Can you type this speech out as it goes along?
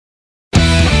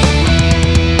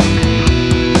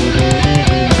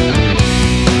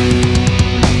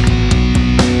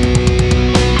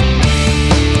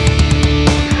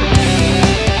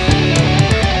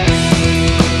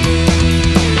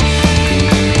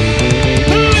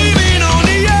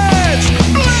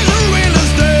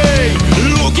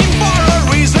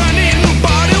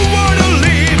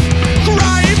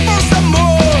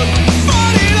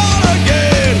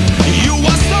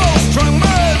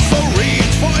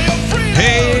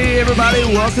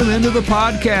everybody. Welcome into the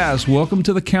podcast. Welcome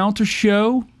to the Counter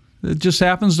Show. It just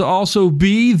happens to also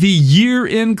be the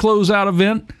year-end closeout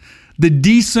event, the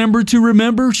December to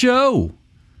Remember show.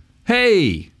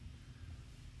 Hey,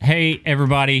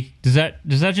 everybody. Does that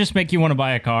just make you want to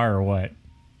buy a car or what?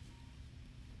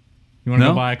 You want to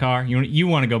go buy a car? You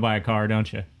want to go buy a car,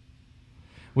 don't you?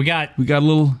 We got a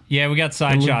little. Yeah, we got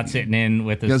Side Shot sitting in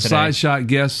with us today. Got Side Shot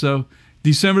guests, so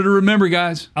December to Remember,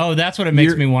 guys. Oh, that's what it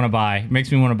makes me want to buy. It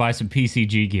makes me want to buy some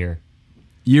PCG gear.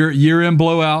 Year-end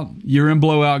blowout,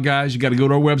 guys. You got to go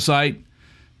to our website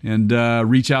and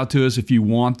reach out to us if you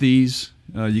want these.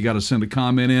 You got to send a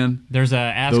comment in. There's a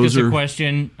Ask Us a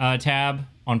Question tab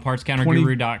on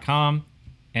partscounterguru.com,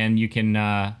 and you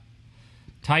can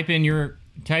type in your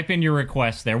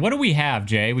request there. What do we have,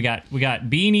 Jay? We got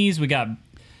beanies. We got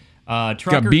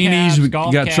trucker beanies. caps, we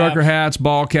golf got caps. Trucker hats,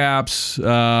 ball caps. We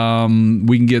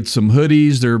can get some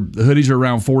hoodies. The hoodies are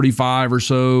around $45 or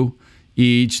so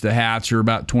each. The hats are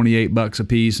about $28 a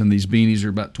piece, and these beanies are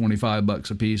about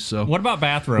 $25 a piece. So, what about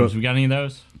bathrobes? We got any of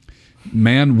those?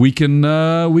 Man, we can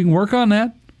work on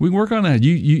that. We can work on that.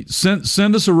 You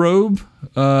send us a robe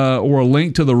or a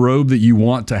link to the robe that you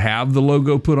want to have the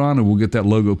logo put on, and we'll get that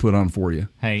logo put on for you.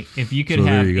 Hey, if you could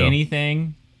have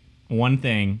anything, one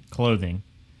thing, clothing,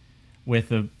 with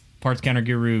the Parts Counter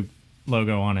Guru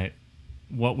logo on it,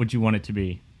 what would you want it to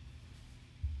be?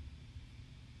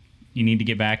 You need to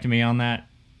get back to me on that?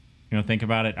 Think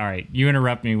about it? All right, you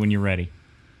interrupt me when you're ready.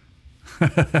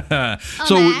 A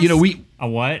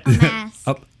what? A mask.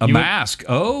 a mask.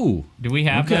 Oh. Do we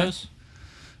have those?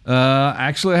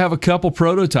 Actually, I have a couple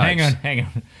prototypes. Hang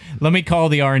on. Let me call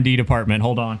the R&D department.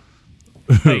 Hold on.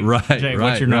 Hey, Jay,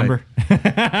 what's your number?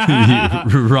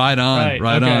 Right on.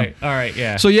 Right on. All right,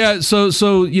 yeah. So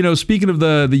speaking of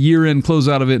the year-end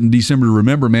closeout of it in December to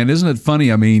Remember, man, isn't it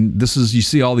funny? I mean, you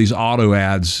see all these auto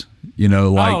ads,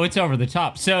 Oh, it's over the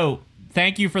top. So,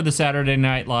 thank you for the Saturday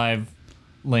Night Live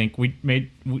link.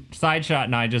 Side Shot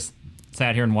and I just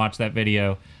sat here and watched that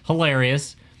video.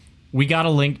 Hilarious. We got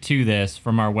a link to this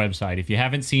from our website. If you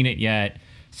haven't seen it yet,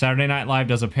 Saturday Night Live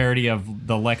does a parody of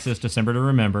the Lexus December to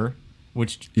Remember,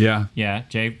 which... Yeah,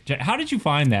 Jay, how did you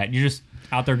find that? You're just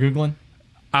out there Googling?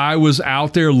 I was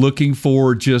out there looking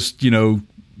for just,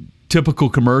 typical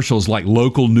commercials like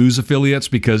local news affiliates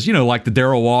because, like the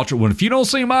Darrell Waltrip one, if you don't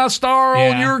see my star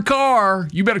on your car,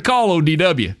 you better call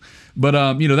ODW. But,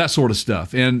 that sort of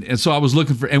stuff. And so I was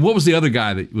looking for, and what was the other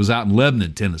guy that was out in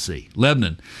Lebanon, Tennessee?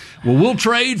 Lebanon. Well, we'll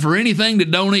trade for anything that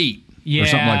don't eat. Yeah, or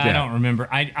something like that. I don't remember.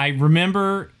 I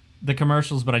remember the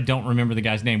commercials, but I don't remember the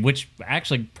guy's name, which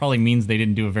actually probably means they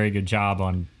didn't do a very good job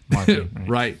on marketing.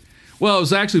 Right. Well, it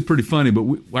was actually pretty funny, but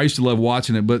I used to love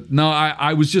watching it. But no,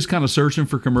 I was just kind of searching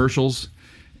for commercials,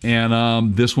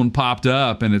 and this one popped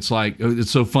up, and it's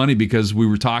so funny because we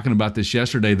were talking about this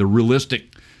yesterday, the realistic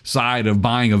side of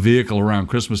buying a vehicle around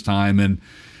Christmas time, and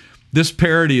this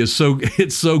parody is so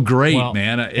great,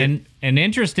 man. And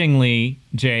interestingly,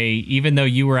 Jay, even though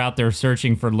you were out there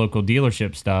searching for local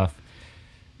dealership stuff,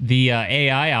 the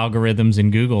AI algorithms in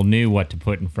Google knew what to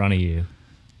put in front of you.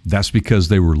 That's because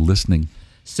they were listening.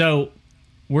 So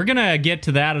we're going to get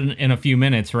to that in a few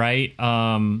minutes, right?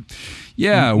 We're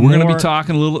going to be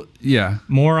talking a little... Yeah.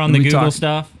 More on the Google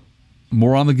stuff?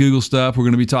 More on the Google stuff. We're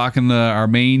going to be talking... our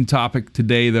main topic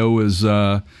today, though, is,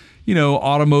 automobile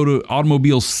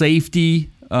safety.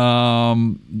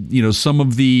 Some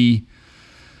of the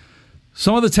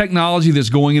technology that's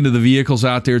going into the vehicles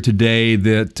out there today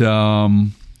that...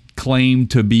 claim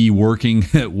to be working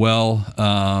well,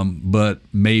 but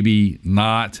maybe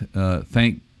not.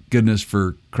 Thank goodness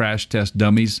for crash test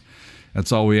dummies.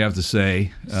 That's all we have to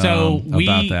say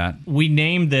about that. We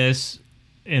named this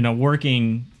in a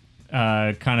working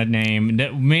kind of name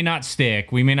that may not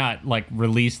stick. We may not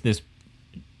release this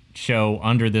show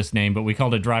under this name, but we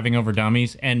called it Driving Over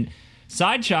Dummies. And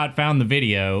Side Shot found the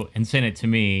video and sent it to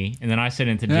me, and then I sent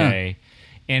it to Jay.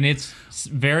 And it's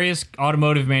various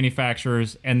automotive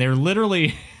manufacturers, and they're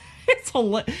literally...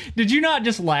 Did you not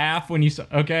just laugh when you saw...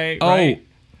 Okay, right? Oh,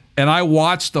 and I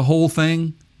watched the whole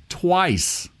thing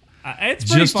twice. It's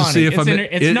pretty just funny. To see if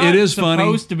it is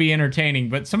supposed to be entertaining,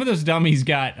 but some of those dummies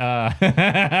got...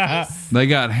 They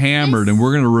got hammered, and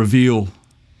we're going to reveal...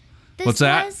 What's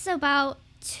that? This was about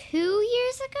 2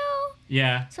 years ago?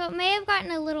 Yeah. So it may have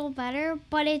gotten a little better,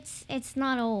 but it's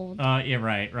not old. Yeah,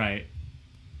 right.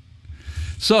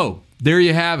 So there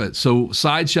you have it. So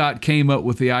Side Shot came up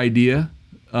with the idea.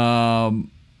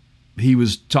 He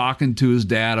was talking to his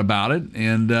dad about it,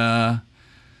 and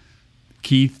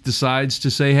Keith decides to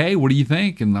say, "Hey, what do you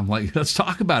think?" And I'm like, "Let's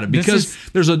talk about it," because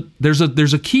there's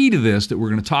a key to this that we're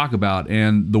going to talk about,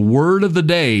 and the word of the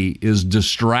day is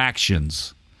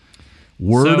distractions.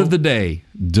 Word of the day: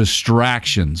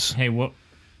 distractions. Hey, what?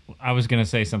 I was gonna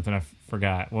say something. I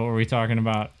forgot. What were we talking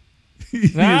about? You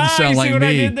didn't sound you like see what me.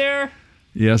 I did there?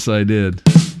 Yes, I did.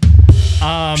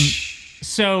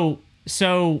 So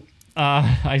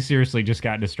I seriously just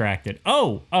got distracted.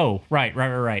 Oh,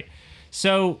 right.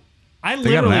 So I got an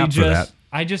literally app for that.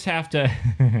 I just have to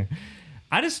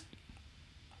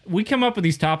we come up with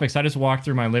these topics. I just walk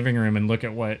through my living room and look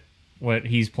at what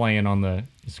he's playing on the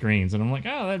screens, and I'm like,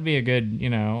 oh, that'd be a good,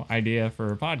 idea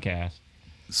for a podcast.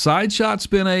 Sideshot's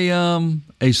been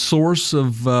a source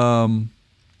of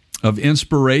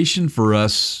inspiration for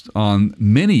us on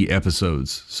many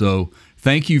episodes. So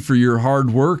thank you for your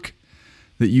hard work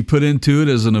that you put into it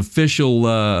as an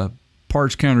official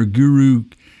Parts Counter Guru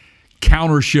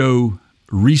counter show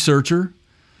researcher.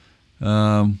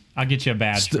 I'll get you a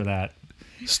badge for that.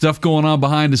 Stuff going on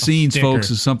behind the scenes, sticker.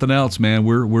 folks, is something else, man.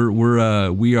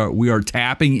 We are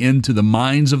tapping into the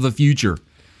minds of the future.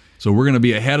 So we're going to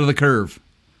be ahead of the curve.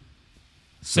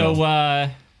 So,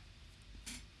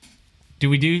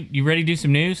 you ready to do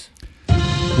some news?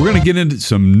 We're going to get into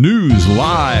some news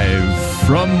live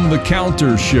from the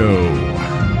Counter Show.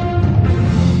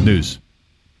 News.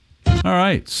 All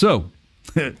right, so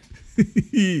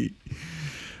we've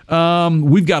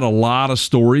got a lot of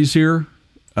stories here.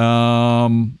 I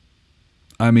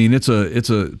mean, it's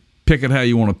a pick it how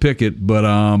you want to pick it, but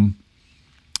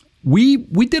we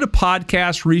did a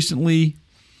podcast recently.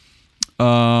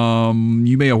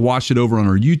 You may have watched it over on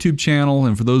our YouTube channel.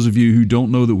 And for those of you who don't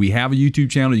know that we have a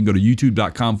YouTube channel, you can go to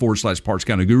youtube.com/Parts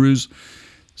Counter Gurus.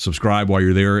 Subscribe while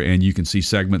you're there, and you can see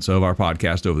segments of our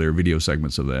podcast over there, video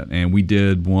segments of that. And we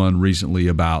did one recently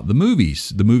about the movies,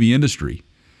 the movie industry.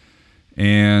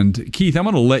 And Keith, I'm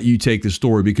going to let you take the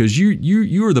story because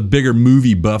you are the bigger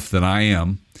movie buff than I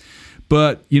am.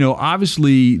 But,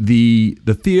 obviously the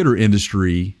theater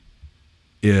industry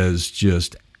is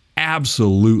just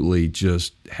absolutely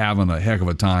just having a heck of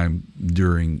a time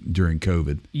during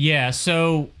COVID. Yeah,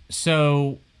 so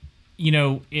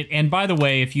and by the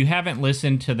way, if you haven't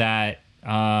listened to that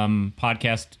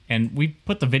podcast, and we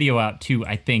put the video out too,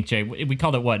 I think, Jay, we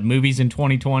called it what? Movies in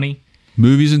 2020?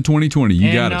 Movies in 2020.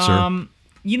 You got it, sir.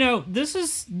 This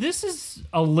is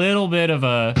a little bit of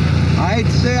a I hate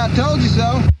to say I told you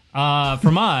so.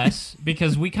 From us,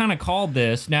 because we kind of called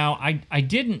this. Now, I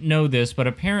didn't know this, but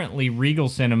apparently Regal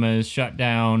Cinemas shut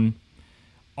down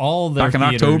all their theaters. Back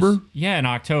in October? Yeah, in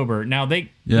October. Now, they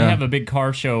have a big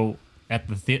car show at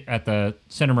the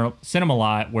cinema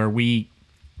lot where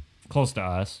close to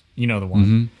us, the one.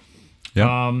 Mm-hmm.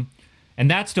 Yep.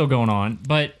 And that's still going on.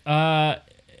 But, Warner,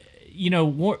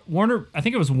 I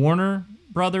think it was Warner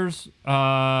Brothers,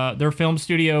 their film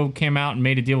studio came out and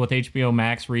made a deal with HBO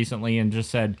Max recently and just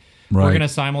said, we're going to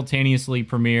simultaneously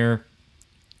premiere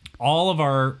all of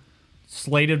our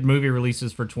slated movie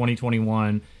releases for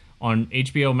 2021 on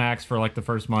HBO Max for like the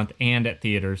first month and at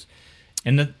theaters.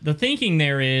 And the thinking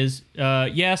there is,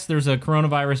 yes, there's a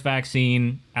coronavirus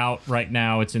vaccine out right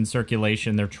now. It's in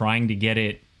circulation. They're trying to get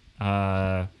it,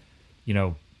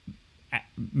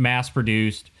 mass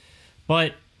produced.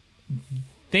 But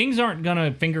things aren't going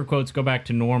to, finger quotes, go back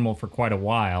to normal for quite a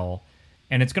while.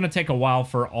 And it's going to take a while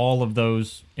for all of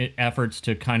those efforts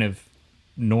to kind of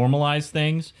normalize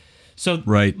things. So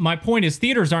my point is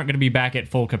theaters aren't going to be back at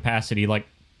full capacity like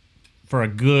for a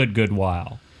good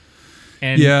while.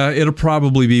 And it'll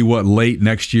probably be late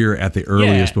next year at the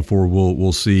earliest before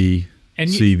we'll see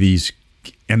these,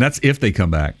 and that's if they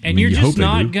come back. And you're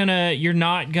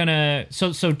not gonna.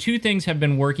 So two things have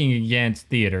been working against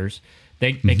theaters.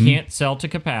 They can't sell to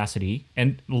capacity,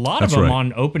 and a lot of them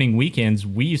on opening weekends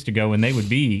we used to go and they would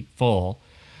be full.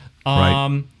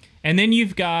 And then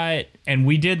you've got, and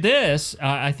we did this,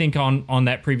 I think on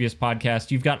that previous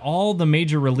podcast. You've got all the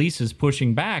major releases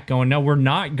pushing back, going, no, we're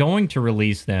not going to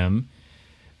release them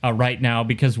right now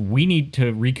because we need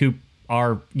to recoup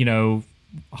our $100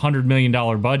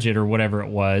 million budget or whatever it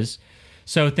was.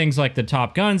 So things like the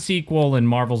Top Gun sequel and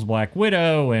Marvel's Black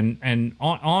Widow and on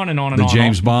and on and on. The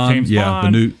James Bond, the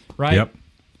new, right? Yep.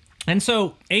 And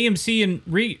so AMC and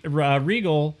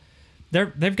Regal,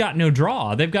 they've got no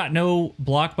draw. They've got no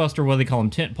blockbuster, what do they call them,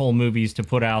 tentpole movies to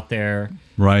put out there,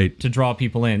 right, to draw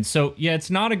people in. So yeah, it's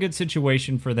not a good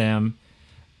situation for them.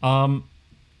 And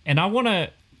I want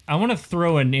to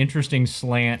throw an interesting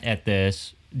slant at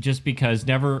this, just because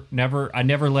I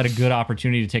never let a good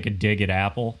opportunity to take a dig at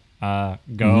Apple go.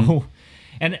 Mm-hmm.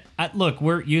 And look,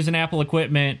 we're using Apple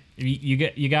equipment.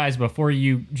 You guys, before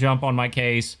you jump on my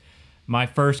case, my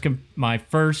first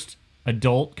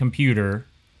adult computer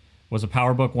was a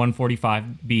PowerBook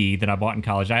 145B that I bought in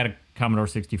college. I had a Commodore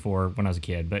 64 when I was a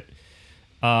kid, but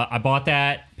I bought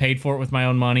that, paid for it with my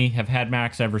own money, have had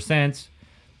Macs ever since.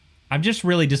 I'm just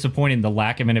really disappointed in the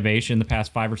lack of innovation the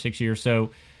past 5 or 6 years.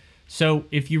 So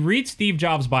if you read Steve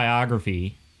Jobs'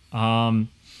 biography,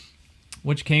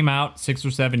 which came out 6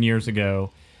 or 7 years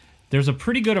ago, there's a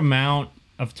pretty good amount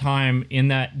of time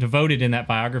devoted in that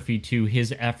biography to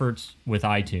his efforts with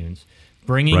iTunes,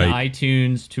 bringing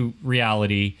iTunes to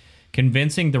reality,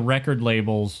 convincing the record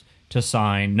labels to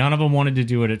sign. None of them wanted to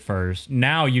do it at first.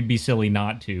 Now you'd be silly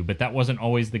not to, but that wasn't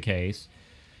always the case.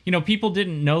 You know, people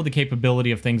didn't know the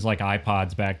capability of things like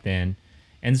iPods back then.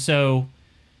 And so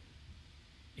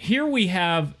here we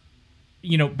have,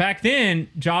 you know, back then,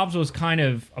 Jobs was kind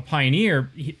of a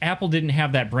pioneer. Apple didn't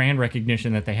have that brand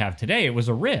recognition that they have today. It was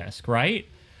a risk, right?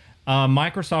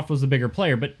 Microsoft was the bigger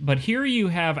player. But here you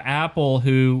have Apple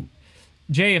who,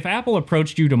 Jay, if Apple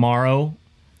approached you tomorrow,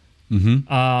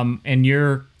 and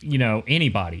you're, you know,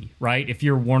 anybody, right? If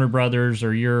you're Warner Brothers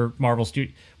or you're Marvel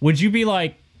Studios, would you be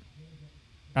like,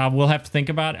 we'll have to think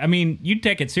about it? I mean, you'd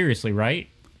take it seriously, right?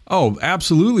 Oh,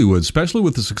 absolutely would, especially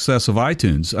with the success of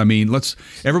iTunes. I mean,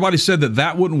 everybody said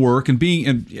that wouldn't work, and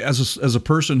as a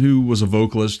person who was a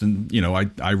vocalist, and you know,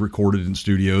 I recorded in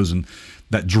studios, and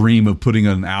that dream of putting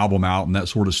an album out and that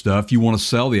sort of stuff, you want to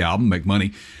sell the album, make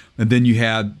money. And then you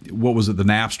had, the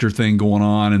Napster thing going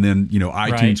on, and then, you know,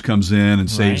 iTunes comes in and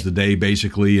saves the day,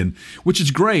 basically, and which is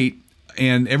great.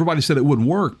 And everybody said it wouldn't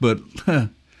work, but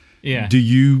yeah.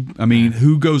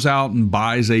 Who goes out and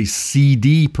buys a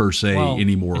CD per se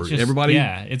anymore? Everybody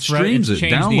streams it,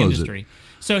 downloads it.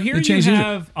 So here you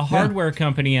have a hardware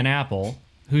company in Apple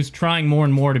who's trying more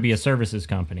and more to be a services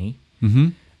company,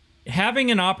 having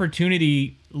an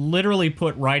opportunity literally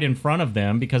put right in front of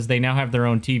them because they now have their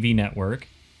own TV network,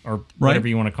 or whatever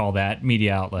you want to call that,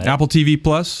 media outlet. Apple TV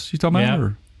Plus, you talking about?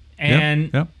 Yep.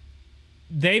 And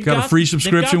they've got a free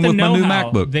subscription with my new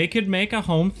MacBook. They could make a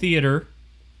home theater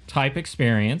type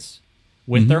experience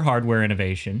with their hardware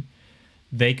innovation.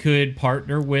 They could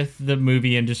partner with the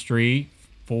movie industry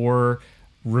for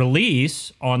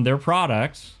release on their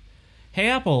products. Hey,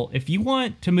 Apple, if you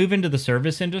want to move into the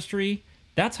service industry,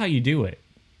 that's how you do it.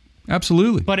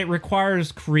 Absolutely. But it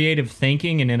requires creative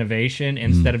thinking and innovation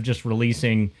instead of just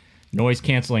releasing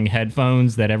noise-canceling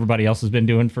headphones that everybody else has been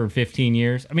doing for 15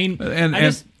 years. I mean, And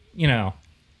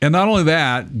not only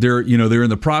that, they're in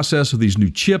the process of these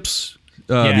new chips,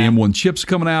 the M1 chips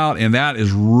coming out, and that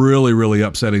is really, really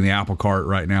upsetting the apple cart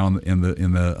right now in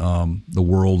the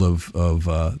world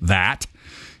of that.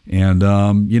 And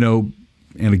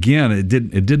and again, it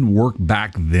didn't work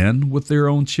back then with their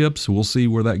own chips. So we'll see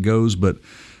where that goes, but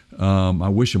I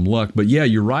wish them luck. But yeah,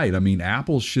 you're right. I mean,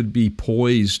 Apple should be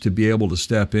poised to be able to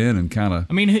step in and kind of.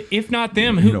 I mean, if not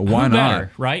them, who why who better, not?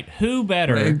 right? Who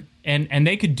better? Right. And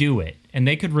they could do it, and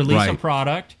they could release a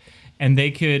product, and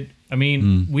they could. I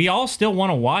mean, we all still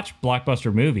want to watch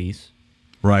blockbuster movies,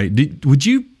 right? Would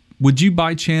you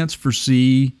by chance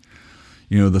foresee,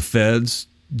 the feds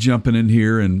jumping in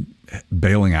here and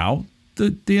bailing out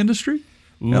the industry?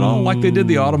 At all, like they did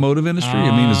the automotive industry?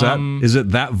 I mean, is it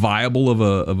that viable of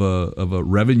a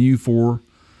revenue for?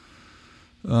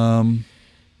 That's an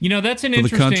interesting,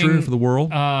 for the country, for the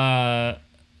world.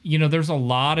 There's a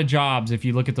lot of jobs if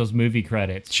you look at those movie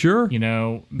credits. Sure.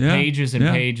 Pages and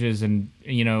pages and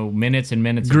minutes and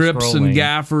minutes. Grips of scrolling. And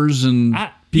gaffers and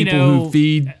people who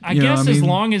feed. I guess as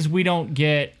long as we don't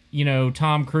get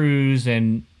Tom Cruise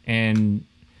and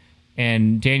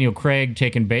Daniel Craig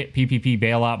taking PPP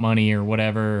bailout money or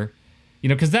whatever,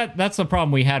 because that's the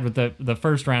problem we had with the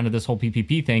first round of this whole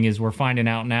PPP thing is we're finding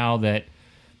out now that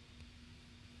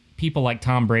people like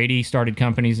Tom Brady started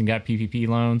companies and got PPP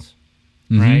loans,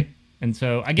 right? And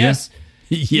so I guess...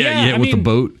 with the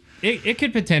boat. It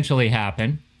could potentially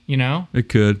happen, It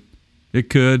could.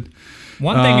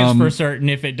 One thing is for certain,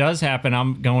 if it does happen,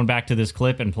 I'm going back to this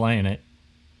clip and playing it.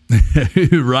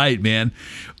 Right, man.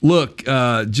 Look,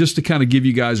 just to kind of give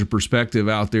you guys a perspective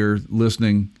out there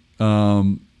listening,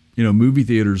 movie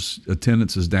theaters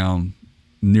attendance is down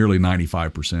nearly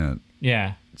 95%.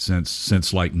 Yeah.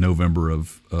 Since like November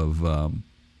of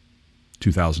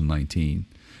 2019,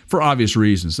 for obvious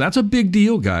reasons. That's a big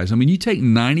deal, guys. I mean, you take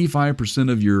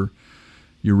 95% of your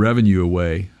revenue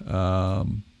away.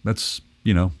 That's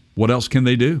what else can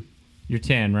they do? You're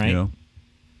 10, right?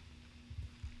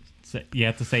 You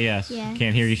have to say yes. Yeah.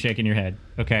 Can't hear you shaking your head.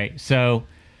 Okay, so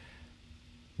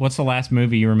what's the last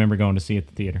movie you remember going to see at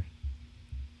the theater?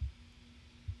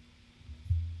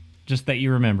 Just that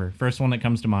you remember. First one that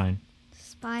comes to mind.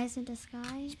 Spies in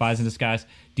Disguise. Spies in Disguise.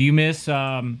 Do you miss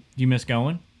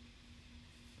going?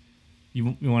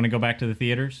 You want to go back to the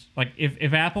theaters? Like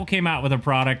if Apple came out with a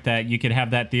product that you could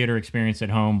have that theater experience at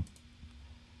home,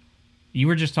 you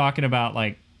were just talking about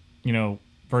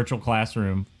virtual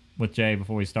classroom with Jay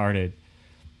before we started.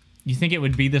 You think it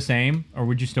would be the same, or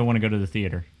would you still want to go to the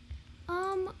theater?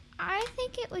 I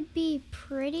think it would be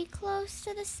pretty close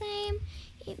to the same.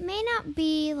 It may not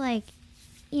be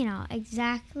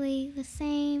exactly the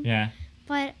same. Yeah.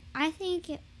 But I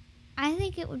think it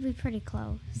would be pretty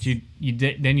close.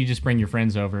 Then you just bring your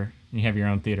friends over and you have your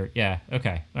own theater. Yeah.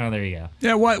 Okay. Oh, there you go.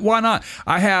 Yeah. Why not?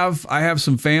 I have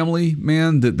some family,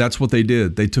 man. That's what they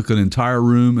did. They took an entire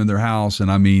room in their house,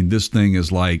 and I mean, this thing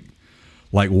is like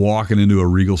walking into a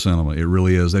Regal Cinema. It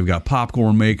really is. They've got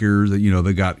popcorn makers.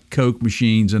 They've got Coke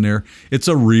machines in there. It's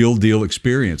a real deal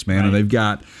experience, man. Right. And they've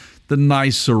got the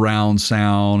nice surround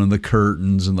sound and the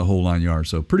curtains and the whole 9 yards.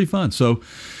 So pretty fun. So,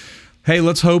 hey,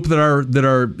 let's hope that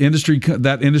our industry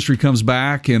comes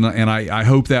back, and I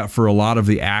hope that for a lot of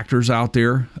the actors out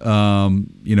there.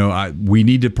 We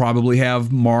need to probably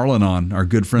have Marlon on, our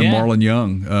good friend Marlon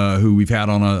Young, who we've had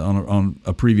on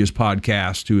a previous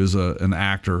podcast, who is an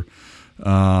actor.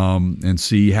 And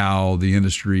see how the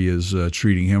industry is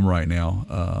treating him right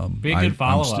now. Be a good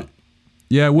follow-up.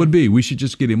 Yeah, it would be. We should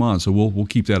just get him on, so we'll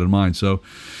keep that in mind. So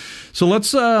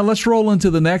let's roll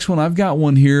into the next one. I've got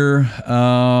one here.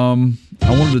 I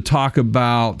wanted to talk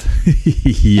about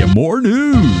more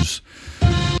news.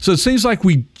 So it seems like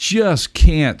we just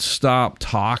can't stop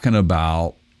talking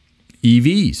about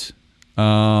EVs,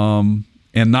 and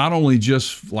not only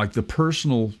just like the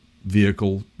personal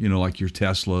vehicle, like your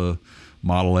Tesla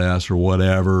Model S or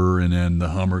whatever, and then the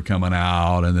Hummer coming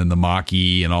out, and then the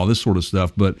Mach-E and all this sort of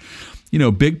stuff. But,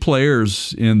 big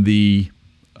players in the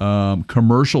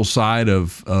commercial side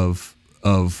of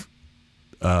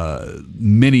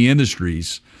many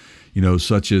industries,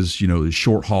 such as,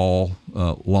 short haul,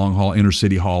 long haul,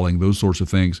 intercity hauling, those sorts of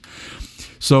things.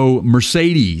 So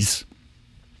Mercedes,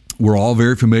 we're all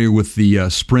very familiar with the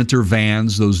Sprinter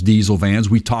vans, those diesel vans.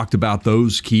 We talked about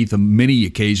those, Keith, on many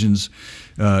occasions.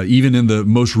 Even in the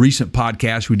most recent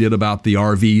podcast we did about the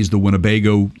RVs, the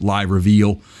Winnebago live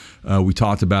reveal, we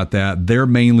talked about that. They're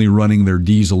mainly running their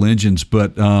diesel engines,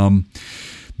 but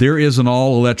there is an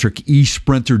all-electric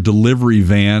e-Sprinter delivery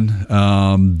van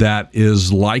that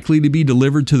is likely to be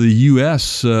delivered to the U.S.,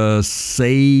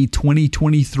 say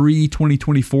 2023,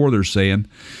 2024, they're saying.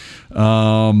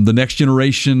 The next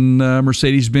generation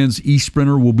Mercedes-Benz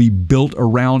e-Sprinter will be built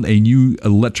around a new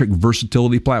electric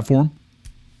versatility platform.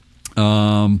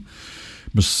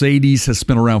 Mercedes has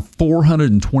spent around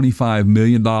 $425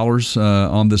 million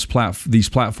on these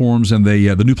platforms, and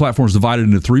the new platform is divided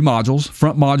into three modules.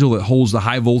 Front module that holds the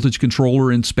high voltage controller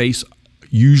in space,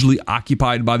 usually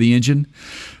occupied by the engine,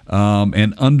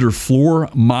 an underfloor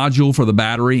module for the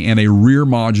battery, and a rear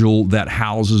module that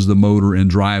houses the motor and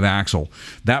drive axle.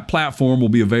 That platform will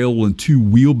be available in two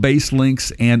wheelbase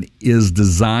lengths and is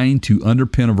designed to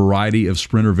underpin a variety of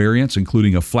Sprinter variants,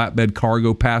 including a flatbed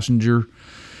cargo passenger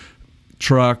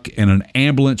truck and an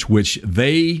ambulance, which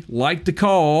they like to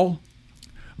call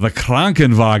the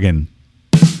Krankenwagen.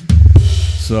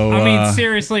 So, I mean,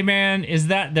 seriously, man, is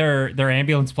that their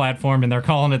ambulance platform, and they're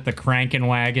calling it the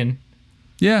Krankenwagen?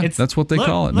 Yeah, that's what they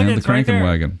call it, man, the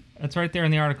Krankenwagen. Right, that's right there in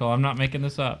the article. I'm not making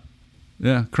this up.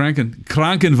 Yeah,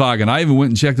 Krankenwagen. I even went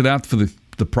and checked it out for the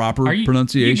proper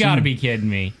pronunciation. You got to be kidding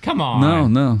me. Come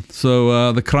on. No.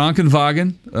 So the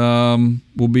Krankenwagen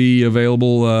will be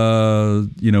available,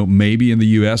 maybe in the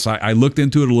U.S. I looked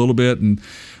into it a little bit, and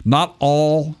not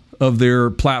all of their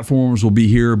platforms will be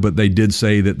here, but they did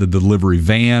say that the delivery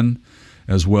van,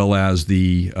 as well as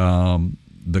the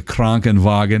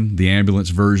Krankenwagen, the ambulance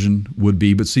version, would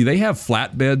be. But see, they have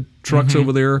flatbed trucks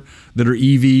over there that are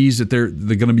EVs that they're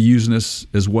going to be using this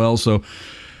as well. So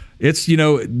it's,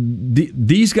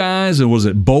 these guys, and was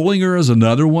it Bollinger is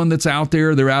another one that's out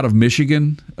there. They're out of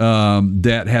Michigan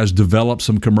that has developed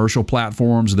some commercial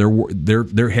platforms.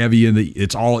 They're heavy in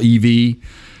it's all EV.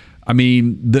 I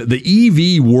mean, the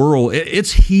EV world,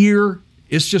 it's here.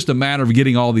 It's just a matter of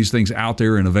getting all these things out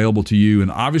there and available to you. And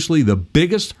obviously, the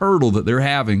biggest hurdle that they're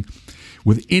having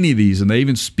with any of these, and they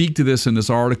even speak to this in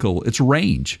this article, it's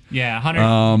range. Yeah,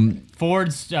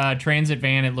 Ford's Transit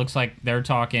van, it looks like they're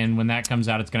talking, when that comes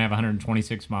out, it's going to have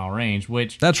 126-mile range,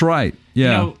 which... That's right,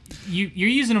 yeah. You're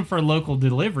using them for local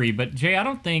delivery, but, Jay,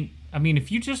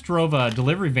 if you just drove a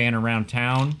delivery van around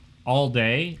town all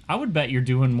day, I would bet you're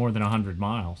doing more than 100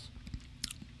 miles.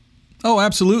 Oh,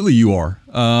 absolutely, you are.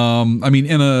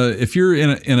 If you're in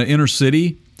an inner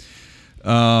city,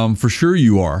 for sure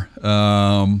you are.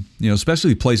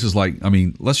 Especially places like,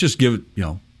 let's just give it,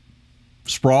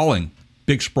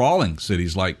 big sprawling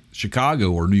cities like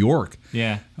Chicago or New York.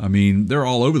 Yeah. They're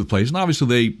all over the place, and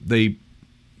obviously they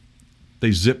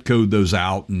they zip code those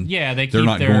out, and Yeah, they're keep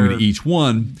not their- going to each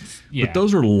one. Yeah. But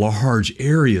those are large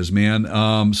areas,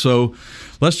 man. So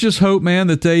let's just hope, man,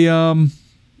 that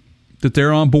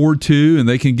they're on board too, and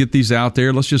they can get these out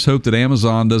there. Let's just hope that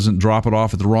Amazon doesn't drop it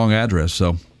off at the wrong address.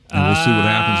 So and we'll see what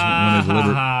happens when they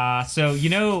deliver it.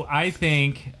 So I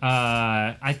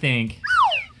think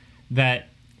that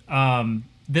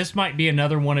this might be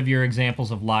another one of your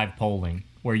examples of live polling,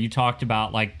 where you talked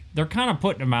about like they're kind of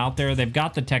putting them out there. They've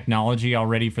got the technology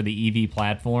already for the EV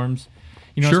platforms.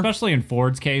 Sure. Especially in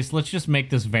Ford's case, let's just make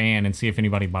this van and see if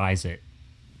anybody buys it.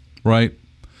 Right.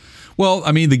 Well,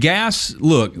 I mean, the gas,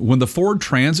 look, when the Ford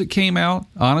Transit came out,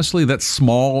 honestly, that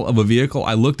small of a vehicle,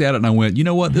 I looked at it and I went, you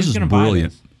know what? This Who's is gonna buy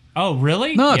brilliant. this? Oh,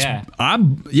 really? No,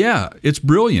 yeah. It's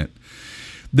brilliant.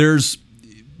 Because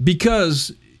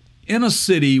in a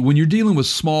city, when you're dealing with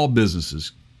small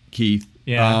businesses, Keith,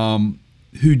 Yeah.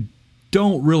 who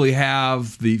don't really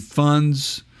have the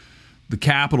funds, the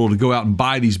capital to go out and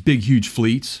buy these big, huge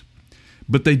fleets,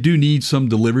 but they do need some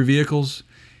delivery vehicles,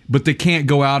 but they can't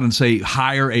go out and say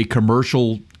hire a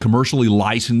commercially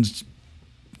licensed,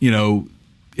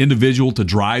 individual to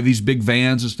drive these big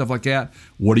vans and stuff like that.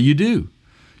 What do?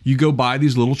 You go buy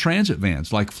these little transit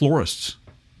vans like florists,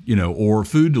 or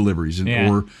food deliveries,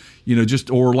 or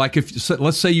like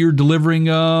let's say you're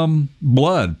delivering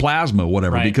blood, plasma,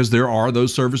 whatever, Right. because there are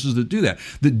those services that do that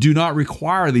do not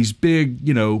require these big,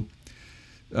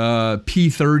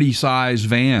 P30 size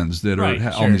vans that Right,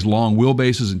 are sure. on these long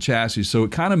wheelbases and chassis. So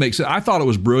it kind of makes it. I thought it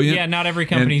was brilliant. Yeah, not every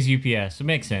company's UPS. It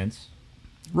makes sense.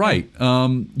 Right.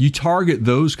 You target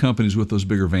those companies with those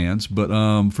bigger vans, but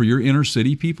for your inner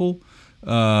city people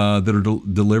that are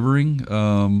delivering,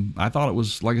 I thought it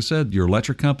was, like I said, your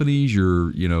electric companies,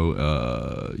 your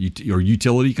your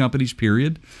utility companies.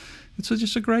 Period. It's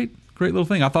just a great little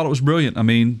thing. I thought it was brilliant. I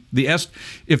mean,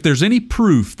 if there's any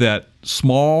proof that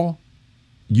small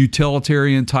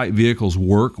utilitarian type vehicles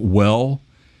work well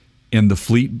in the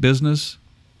fleet business,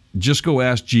 just go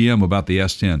ask GM about the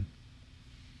S10.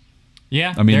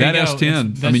 Yeah, I mean, there that you go.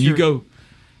 S10. That's I mean, you your- go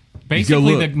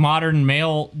basically look. the modern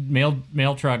mail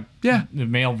truck, Yeah. the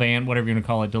mail van, whatever you want to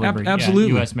call it, delivery.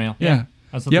 absolutely. Yeah, U.S. mail. Yeah.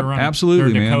 That's what Yep, they're running.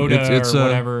 absolutely, or man. Dakota It's, or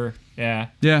whatever. Yeah,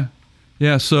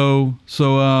 Yeah. So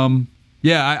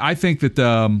I think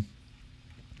that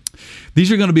these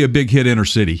are going to be a big hit inner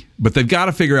city, but they've got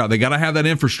to figure out, they got to have that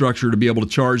infrastructure to be able to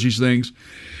charge these things.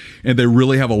 And they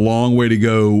really have a long way to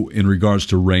go in regards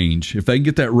to range. If they can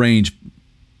get that range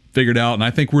figured out, and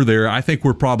I think we're there. I think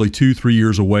we're probably 2-3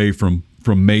 years away from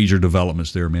major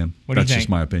developments there, man. what do you That's think? just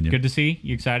my opinion. Good to see.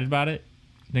 You excited about it?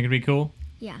 Think it'd be cool?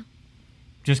 Yeah.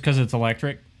 Just because it's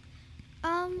electric?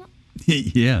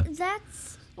 Yeah.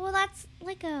 That's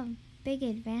like a big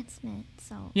advancement.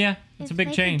 So Yeah, it's if a big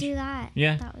they change. could do that,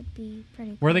 Yeah. that would be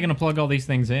pretty. Where are they cool. going to plug all these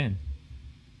things in?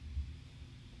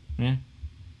 Yeah,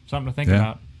 something to think Yeah.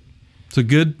 about. It's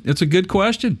a good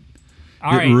question.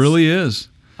 All right. It really is.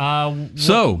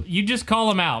 So you just call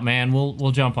them out, man.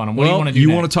 We'll jump on them. What do you want to do? You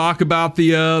next? want to talk about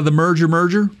the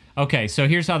merger? Okay, so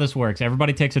here's how this works.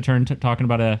 Everybody takes a turn talking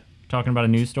about a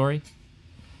news story.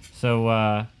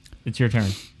 So it's your turn.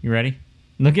 You ready?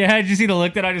 Look at, did you see the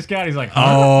look that I just got? He's like, huh?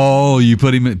 Oh, you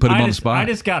put him on the spot. I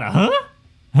just got a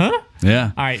huh?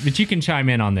 Yeah. All right, but you can chime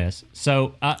in on this.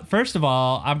 So first of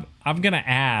all, I'm gonna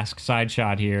ask Side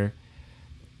Shot here.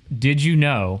 Did you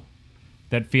know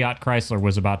that Fiat Chrysler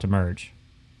was about to merge?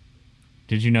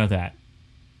 Did you know that?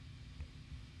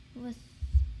 With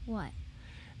what?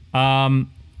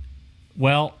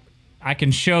 Well, I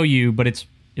can show you, but it's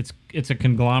a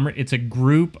conglomerate. It's a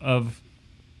group of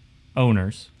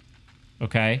owners,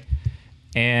 okay,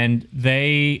 and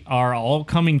they are all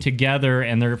coming together,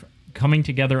 and they're coming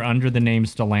together under the name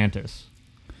Stellantis.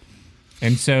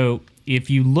 And so, if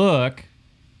you look,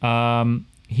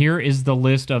 here is the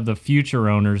list of the future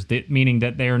owners, meaning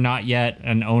that they are not yet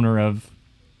an owner of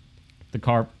the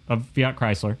car of Fiat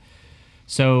Chrysler.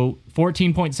 So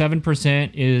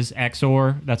 14.7% is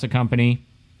Exor, that's a company.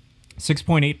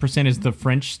 6.8% is the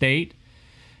French state.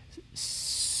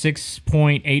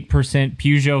 6.8%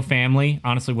 Peugeot family.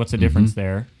 Honestly, what's the difference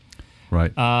there?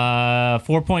 Right.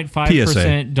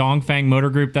 4.5% Dongfeng Motor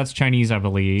Group. That's Chinese, I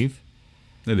believe.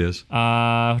 It is.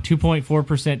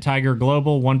 2.4% Tiger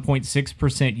Global,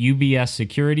 1.6% UBS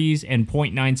Securities, and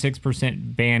 0.96%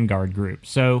 Vanguard Group.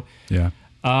 So Yeah.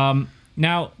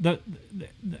 now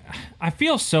I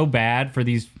feel so bad for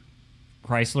these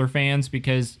Chrysler fans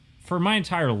because for my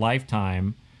entire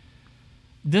lifetime,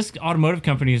 this automotive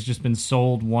company has just been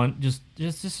sold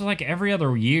just like every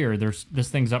other year. There's this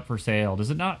thing's up for sale.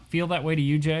 Does it not feel that way to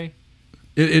you, Jay?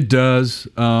 It does.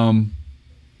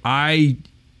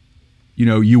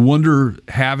 You wonder,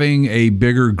 having a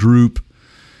bigger group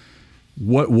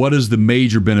what is the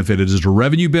major benefit? Is it a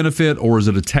revenue benefit or is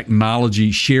it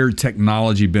a shared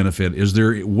technology benefit?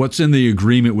 What's in the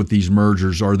agreement with these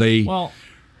mergers? Are they,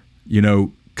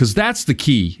 because that's the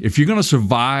key. If you're going to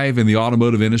survive in the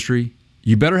automotive industry,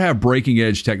 you better have breaking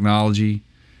edge technology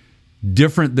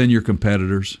different than your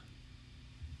competitors.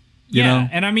 You know?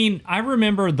 And I mean, I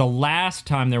remember the last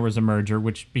time there was a merger,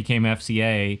 which became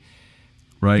FCA.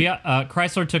 Right.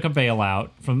 Chrysler took a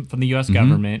bailout from the U.S.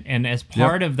 government, and as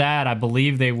part of that, I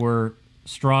believe they were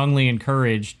strongly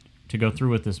encouraged to go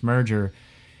through with this merger.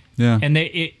 Yeah. And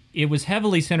it was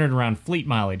heavily centered around fleet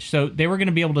mileage. So they were going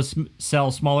to be able to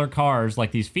sell smaller cars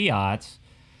like these Fiats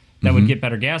that would get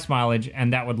better gas mileage,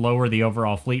 and that would lower the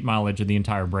overall fleet mileage of the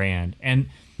entire brand. And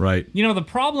right. The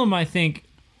problem, I think,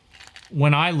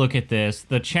 when I look at this,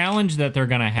 the challenge that they're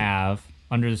going to have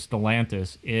under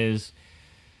Stellantis is,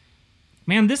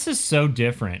 man, this is so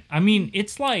different. I mean,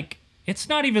 it's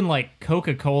not even like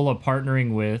Coca-Cola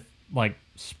partnering with like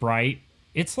Sprite.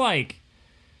 It's like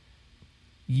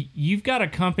you've got a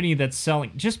company that's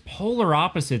selling just polar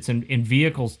opposites in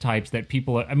vehicles types that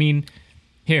people,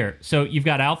 here. So you've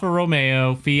got Alfa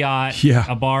Romeo, Fiat,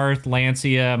 Abarth,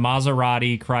 Lancia,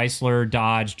 Maserati, Chrysler,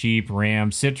 Dodge, Jeep,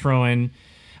 Ram, Citroen.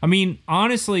 I mean,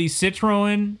 honestly,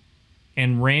 Citroen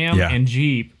and Ram and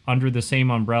Jeep under the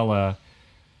same umbrella.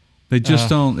 They just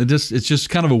don't. It's just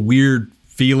kind of a weird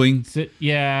feeling. For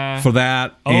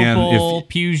that. Opel, and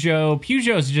Peugeot.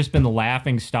 Peugeot has just been the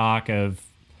laughing stock of.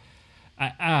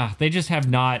 They just have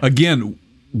not. Again,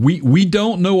 we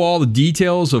don't know all the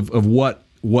details of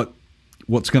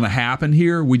what's going to happen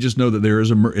here. We just know that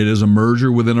it is a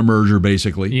merger within a merger,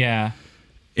 basically. Yeah.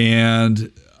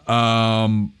 And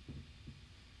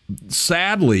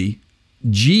sadly,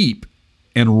 Jeep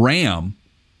and Ram,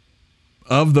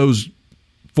 of those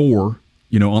four,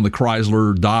 on the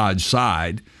Chrysler Dodge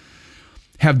side,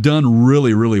 have done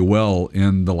really, really well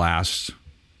in the last,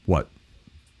 4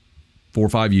 or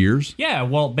 5 years? Yeah,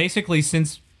 well, basically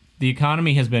since the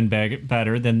economy has been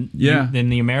better, then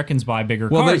the Americans buy bigger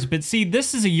cars. But see,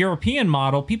 this is a European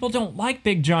model. People don't like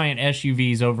big giant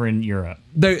SUVs over in Europe.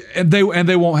 They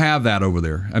won't have that over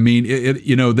there. I mean,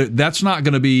 that's not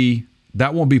going to be.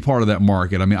 That won't be part of that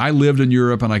market. I mean, I lived in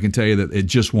Europe, and I can tell you that it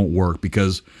just won't work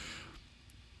because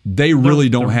they really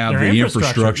don't have the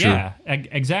infrastructure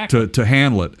exactly. to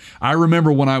handle it. I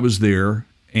remember when I was there,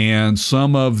 and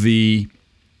some of the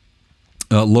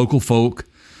local folk,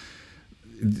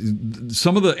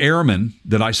 some of the airmen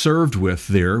that I served with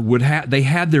there they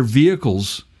had their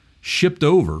vehicles shipped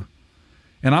over,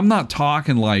 and I'm not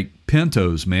talking like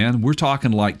Pintos, man. We're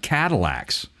talking like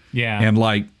Cadillacs, and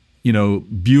like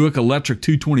Buick Electric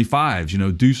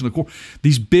 225s, Deuce and a Quarter,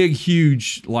 these big,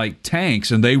 huge like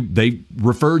tanks, and they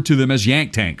referred to them as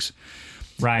Yank tanks.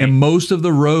 Right. And most of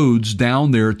the roads down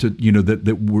there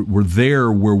that were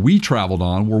there where we traveled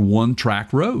on were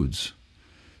one-track roads.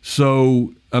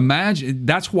 So imagine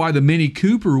that's why the Mini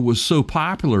Cooper was so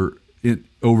popular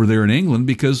over there in England,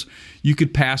 because you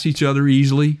could pass each other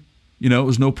easily. It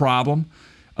was no problem.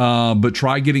 But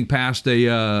try getting past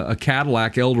a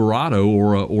Cadillac Eldorado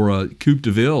or a Coupe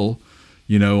de Ville,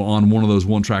 on one of those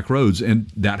one-track roads, and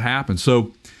that happens.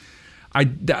 So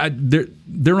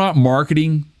they're not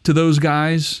marketing to those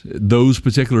guys those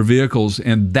particular vehicles,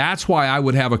 and that's why I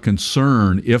would have a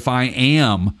concern if I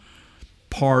am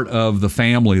part of the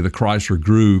family, the Chrysler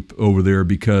Group over there,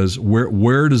 because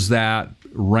where does that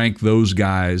rank those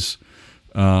guys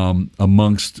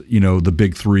amongst the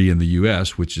big three in the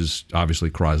U.S., which is obviously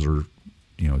Chrysler,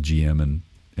 GM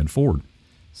and Ford.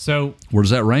 So where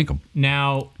does that rank them?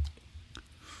 Now,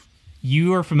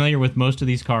 you are familiar with most of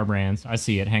these car brands. I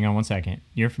see it. Hang on one second.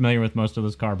 You're familiar with most of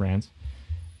those car brands.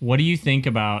 What do you think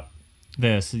about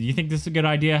this? Do you think this is a good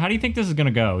idea? How do you think this is going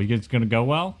to go? You think it's going to go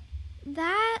well?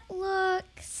 That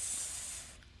looks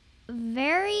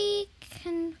very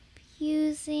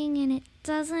confusing, and it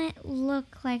doesn't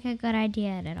look like a good idea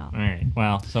at all. All right.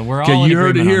 Well, so we're all in you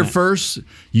heard it agreement here on that. first.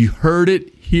 You heard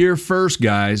it here first,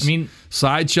 guys. I mean,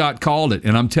 Sideshot called it,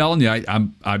 and I'm telling you,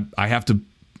 I have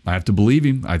to believe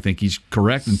him. I think he's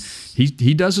correct, and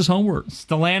he does his homework.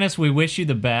 Stellantis, we wish you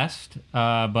the best,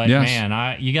 but yes.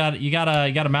 man, you got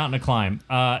a mountain to climb.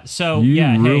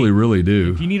 Really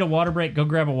do. If you need a water break, go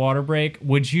grab a water break.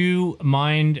 Would you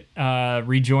mind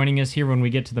rejoining us here when we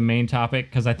get to the main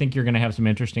topic? Because I think you're going to have some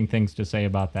interesting things to say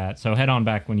about that. So head on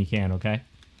back when you can. Okay.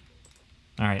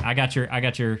 All right. I got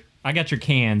your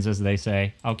cans, as they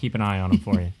say. I'll keep an eye on them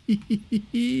for you.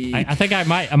 I think I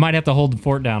might have to hold the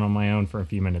fort down on my own for a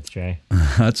few minutes, Jay.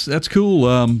 That's cool.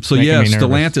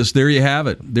 Stellantis. There you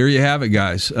have it,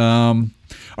 guys. All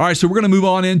right, so we're going to move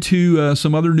on into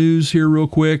some other news here real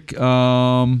quick.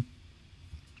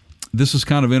 this is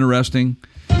kind of interesting,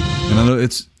 and I know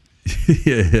it's.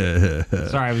 Sorry,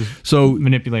 I was so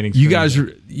manipulating. You guys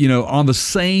are, on the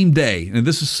same day, and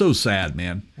this is so sad,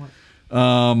 man.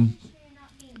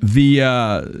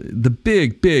 The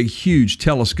big, huge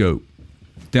telescope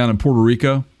down in Puerto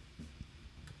Rico.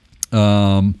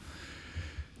 What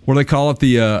do they call it?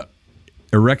 The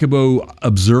Arecibo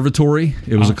Observatory.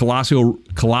 It was a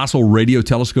colossal radio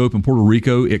telescope in Puerto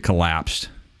Rico. It collapsed.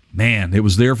 Man, it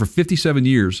was there for 57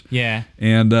 years. Yeah.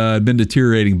 And had been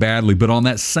deteriorating badly. But on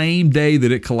that same day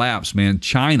that it collapsed, man,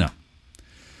 China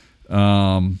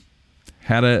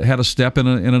had a step in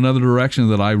another direction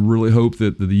that I really hope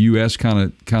that the U.S.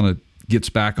 kind of gets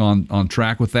back on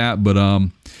track with that. But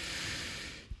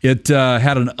it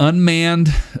had an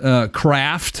unmanned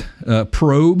craft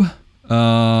probe.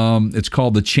 It's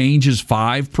called the Changes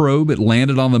 5 probe. It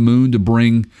landed on the moon to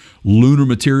bring lunar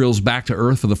materials back to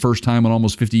Earth for the first time in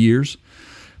almost 50 years.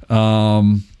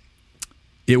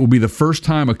 It will be the first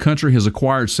time a country has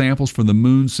acquired samples from the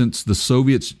moon since the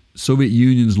Soviet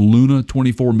Union's Luna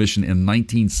 24 mission in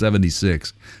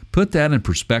 1976. Put that in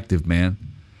perspective, man.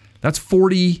 That's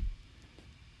 40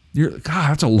 years. God,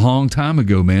 that's a long time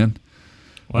ago, man.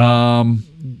 Well,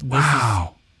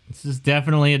 wow. This is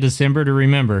definitely a December to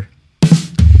remember.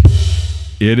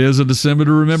 It is a December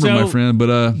to remember, So, my friend.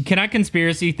 But can I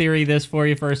conspiracy theory this for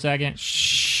you for a second?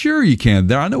 Sure you can.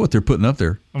 There, I know what they're putting up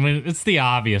there. I mean, it's the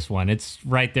obvious one. It's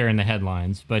right there in the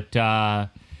headlines. But, can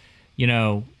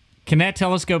that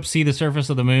telescope see the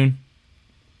surface of the moon?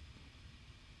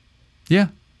 Yeah.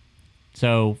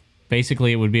 So,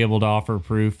 basically, it would be able to offer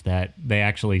proof that they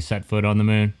actually set foot on the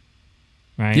moon,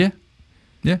 right? Yeah.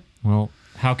 Yeah. Well,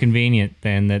 how convenient,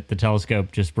 then, that the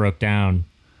telescope just broke down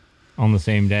on the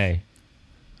same day.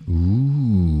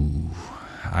 Ooh.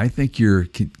 I think you're...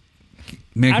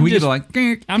 Man, can we get like...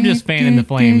 I'm just fanning the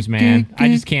flames, man. I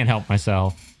just can't help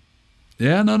myself.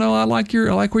 Yeah, no, I like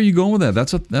where you're going with that.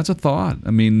 That's a thought.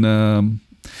 I mean,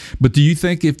 but do you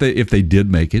think if they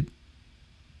did make it,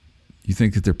 you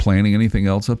think that they're planning anything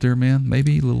else up there, man?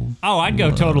 Maybe a little. Oh, I'd go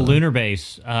total lunar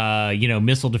base.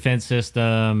 Missile defense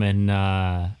system, and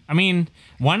I mean,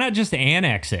 why not just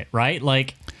annex it, right?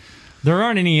 Like, there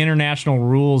aren't any international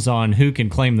rules on who can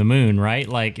claim the moon, right?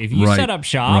 Like, if you set up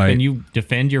shop and you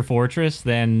defend your fortress,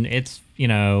 then it's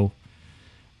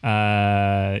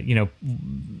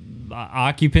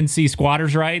occupancy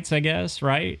squatters' rights, I guess,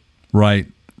 right? Right.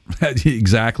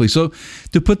 Exactly. So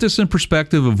to put this in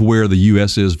perspective of where the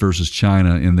U.S. is versus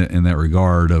China in that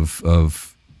regard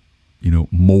of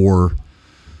more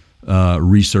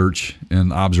research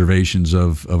and observations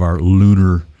of our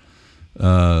lunar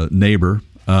neighbor,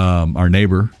 our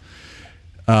neighbor,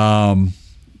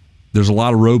 there's a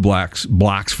lot of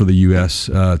blocks for the U.S.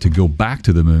 To go back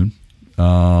to the moon.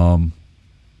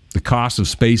 The cost of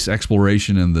space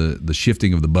exploration and the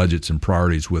shifting of the budgets and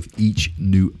priorities with each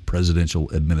new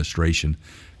presidential administration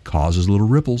causes little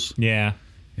ripples. Yeah.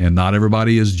 And not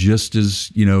everybody is just as,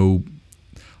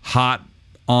 hot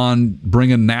on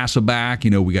bringing NASA back.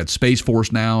 We got Space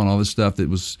Force now and all this stuff that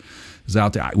is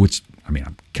out there, which, I mean,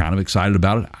 I'm kind of excited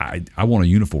about it. I want a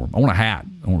uniform. I want a hat.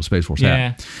 I want a Space Force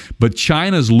hat. But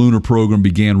China's lunar program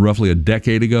began roughly a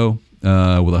decade ago with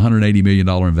a $180 million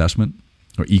investment,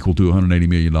 or equal to $180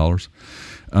 million.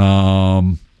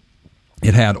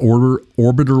 It had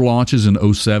orbiter launches in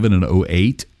 2007 and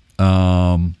 2008.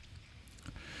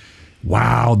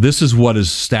 Wow, this is what is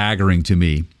staggering to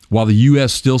me. While the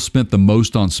U.S. still spent the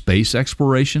most on space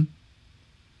exploration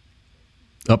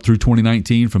up through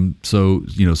 2019,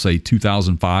 say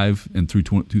 2005 and through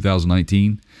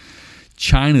 2019,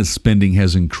 China's spending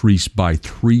has increased by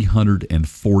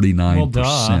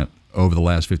 349%. Over the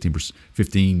last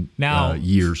 15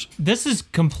 years. This is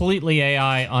completely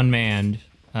AI unmanned,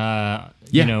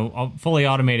 fully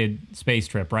automated space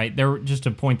trip, right? Just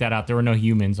to point that out, there were no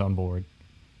humans on board.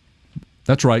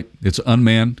 That's right. It's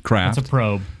unmanned craft. It's a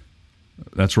probe.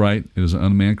 That's right. It is an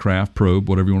unmanned craft, probe,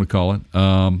 whatever you want to call it.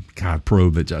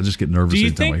 Probe. I just get nervous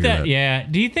every time I hear that. Yeah.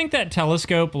 Do you think that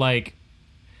telescope,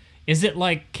 is it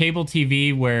like cable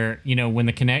TV where, when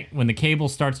the cable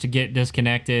starts to get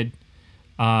disconnected,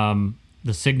 the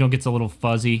signal gets a little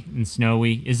fuzzy and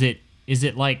snowy? Is it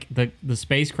like the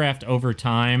spacecraft over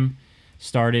time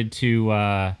started to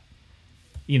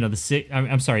the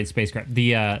spacecraft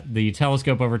the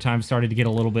telescope over time started to get a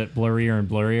little bit blurrier and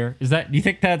blurrier? Do you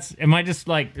think is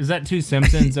that too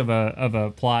Simpsons of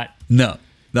a plot? No,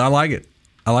 I like it.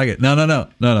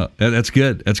 No. That's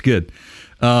good.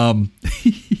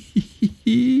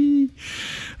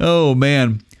 Oh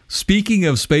man. Speaking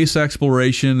of space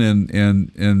exploration,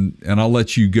 and I'll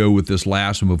let you go with this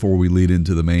last one before we lead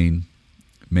into the main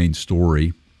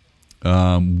story.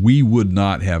 we would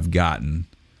not have gotten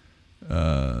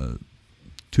to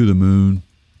the moon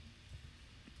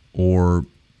or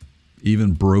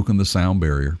even broken the sound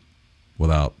barrier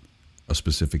without a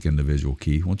specific individual.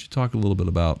 Keith, why don't you talk a little bit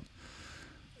about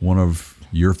one of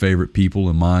your favorite people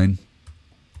and mine?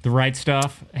 The Right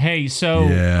Stuff. Hey, so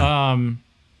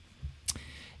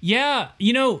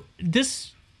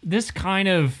this kind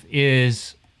of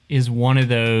is one of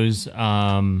those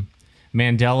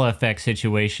Mandela effect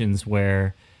situations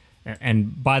where,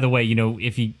 and by the way,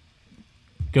 if you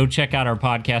go check out our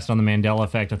podcast on the Mandela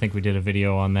effect, I think we did a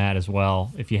video on that as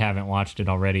well, if you haven't watched it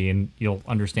already, and you'll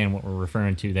understand what we're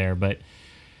referring to there. But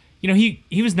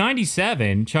he was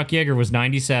 97. Chuck Yeager was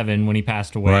 97 when he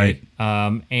passed away.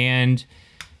 Right. And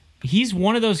he's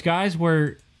one of those guys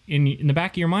where in the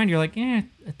back of your mind, you're like, I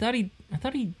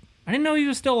didn't know he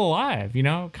was still alive.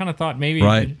 Kind of thought maybe.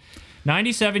 Right.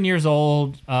 97 years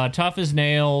old, tough as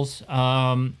nails.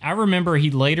 I remember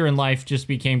he later in life just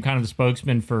became kind of the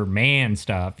spokesman for man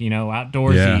stuff,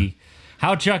 outdoorsy. Yeah.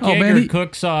 How Chuck Yeager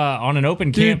cooks on an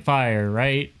open campfire,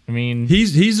 right? I mean,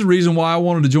 he's the reason why I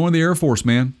wanted to join the Air Force,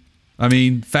 man. I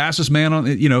mean, fastest man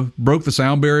on, broke the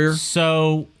sound barrier.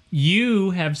 So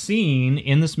you have seen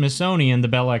in the Smithsonian the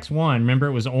Bell X-1. Remember,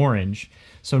 it was orange.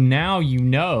 So now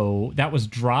that was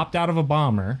dropped out of a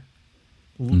bomber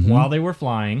while they were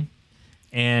flying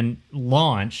and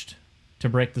launched to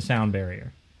break the sound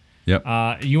barrier. Yep.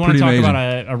 You want to talk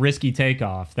about a risky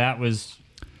takeoff? That was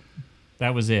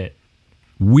it.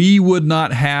 We would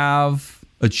not have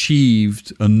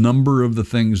achieved a number of the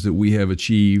things that we have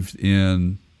achieved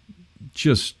in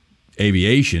just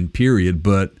aviation, period,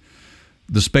 but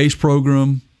the space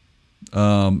program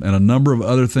and a number of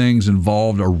other things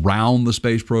involved around the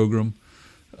space program,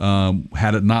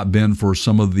 had it not been for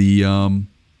some of the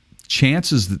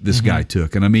chances that this guy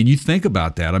took. And I mean, you think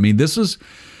about that. I mean, this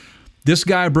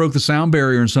guy broke the sound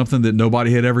barrier in something that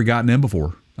nobody had ever gotten in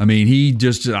before. I mean,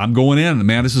 I'm going in,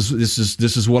 man. This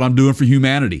is what I'm doing for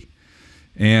humanity.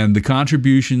 And the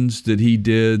contributions that he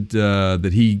did,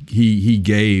 that he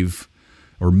gave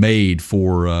or made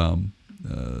for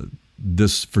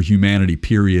this, for humanity,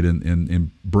 period,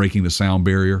 in breaking the sound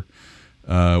barrier,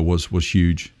 was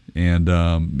huge, and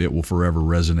it will forever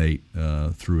resonate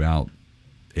throughout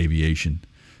aviation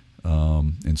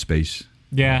and space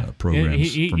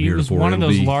programs. He was one of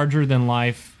those larger than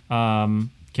life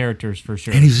characters for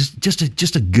sure, and he was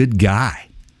just a good guy,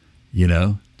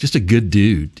 just a good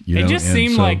dude. It just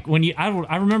seemed like when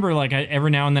I remember like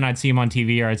every now and then I'd see him on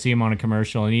TV or I'd see him on a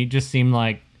commercial, and he just seemed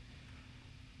like,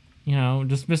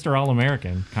 just Mr.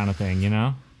 All-American kind of thing,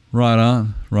 Right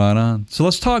on. So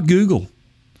let's talk Google.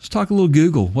 Let's talk a little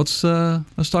Google. Let's talk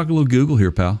a little Google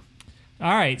here, pal.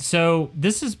 All right. So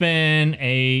this has been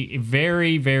a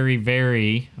very, very,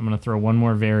 very, I'm going to throw one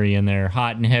more very in there,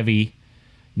 hot and heavy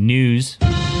news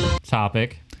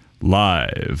topic.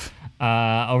 Live.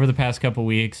 Over the past couple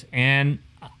weeks. And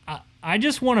I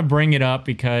just want to bring it up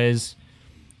because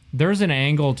there's an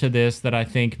angle to this that I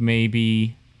think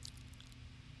maybe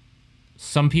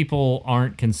some people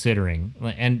aren't considering.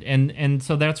 And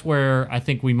so that's where I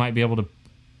think we might be able to,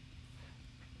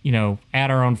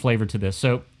 add our own flavor to this.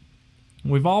 So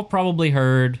we've all probably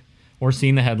heard or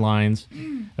seen the headlines.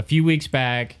 A few weeks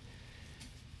back,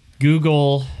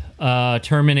 Google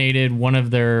terminated one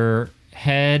of their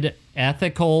head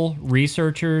ethical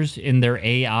researchers in their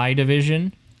AI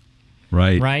division.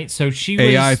 Right. So she was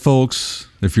AI, folks.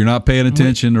 If you're not paying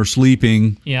attention or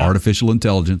sleeping, artificial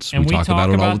intelligence. And we talk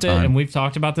about it all the time. And we've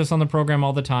talked about this on the program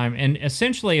all the time. And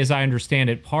essentially, as I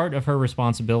understand it, part of her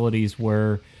responsibilities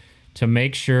were to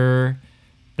make sure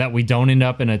that we don't end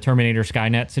up in a Terminator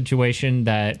Skynet situation,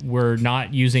 that we're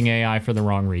not using AI for the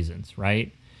wrong reasons, right?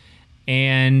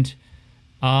 And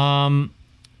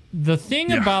the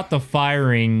thing about the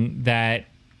firing that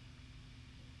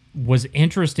was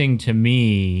interesting to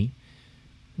me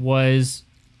was,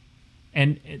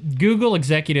 and Google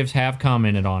executives have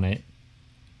commented on it,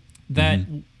 that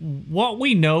what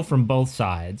we know from both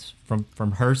sides,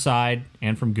 from her side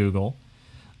and from Google,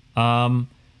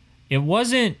 it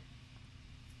wasn't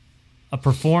a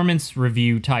performance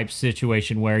review type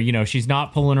situation where, she's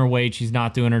not pulling her weight, she's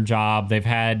not doing her job. They've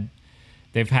had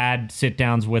sit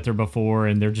downs with her before,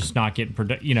 and they're just not getting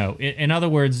in other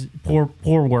words, poor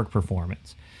work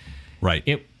performance. Right.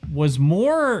 It was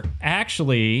more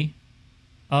actually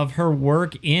of her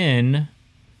work in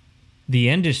the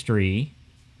industry,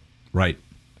 right,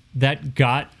 that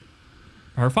got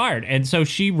her fired. And so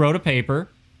she wrote a paper,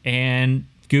 and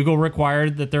Google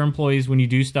required that their employees, when you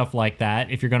do stuff like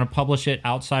that, if you're going to publish it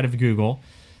outside of Google,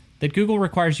 that Google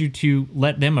requires you to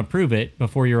let them approve it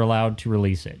before you're allowed to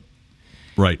release it.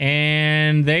 Right.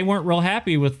 And they weren't real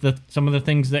happy with some of the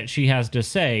things that she has to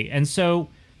say. And so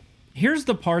here's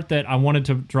the part that I wanted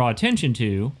to draw attention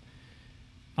to.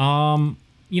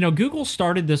 Google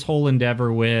started this whole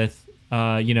endeavor with,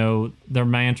 their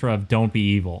mantra of don't be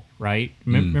evil, right?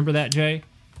 Remember that, Jay?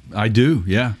 I do,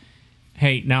 yeah.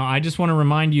 Hey, now I just want to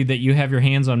remind you that you have your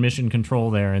hands on mission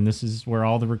control there, and this is where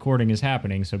all the recording is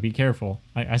happening, so be careful.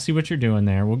 I see what you're doing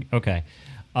there. Okay.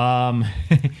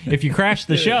 If you crash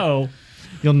the show,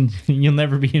 you'll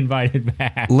never be invited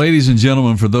back. Ladies and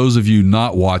gentlemen, for those of you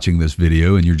not watching this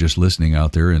video and you're just listening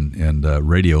out there in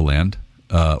Radio Land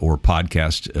or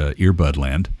podcast earbud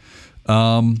land,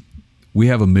 we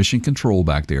have a mission control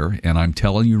back there, and I'm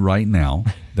telling you right now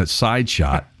that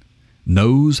Sideshot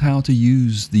knows how to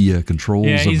use the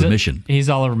controls of the mission. He's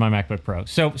all over my MacBook Pro.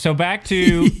 So back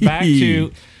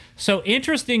to so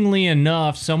interestingly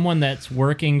enough, someone that's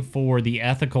working for the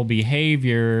ethical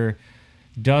behavior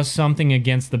does something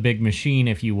against the big machine,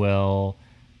 if you will,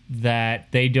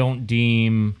 that they don't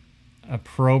deem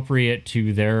appropriate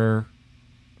to their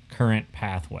current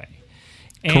pathway.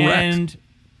 Correct. And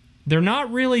they're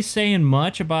not really saying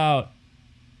much about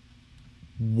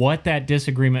what that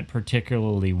disagreement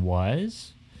particularly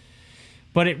was,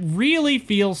 but it really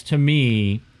feels to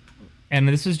me, and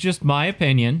this is just my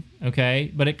opinion,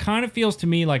 okay, but it kind of feels to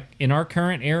me like in our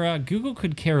current era, Google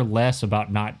could care less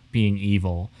about not being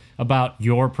evil, about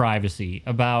your privacy,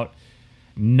 about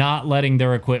not letting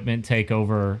their equipment take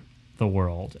over the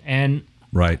world. And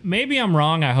right. Maybe I'm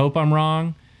wrong, I hope I'm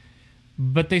wrong,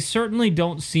 but they certainly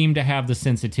don't seem to have the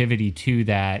sensitivity to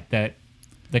that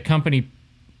the company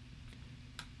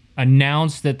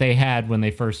announced that they had when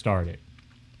they first started.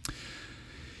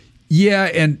 Yeah,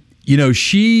 and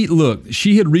she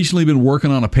had recently been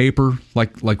working on a paper,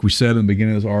 like we said in the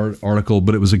beginning of this article,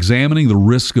 but it was examining the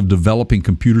risk of developing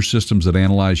computer systems that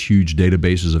analyze huge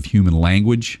databases of human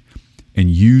language and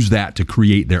use that to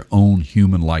create their own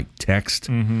human-like text.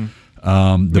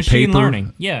 Mm-hmm. Machine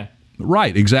learning, yeah.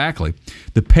 Right, exactly.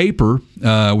 The paper,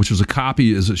 which was a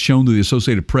copy, as it's shown to the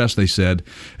Associated Press, they said,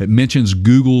 it mentions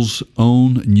Google's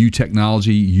own new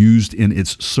technology used in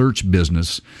its search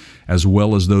business, as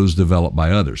well as those developed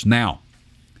by others. Now,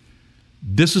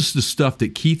 this is the stuff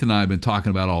that Keith and I have been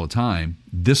talking about all the time.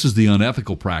 This is the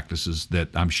unethical practices that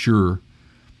I'm sure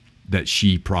that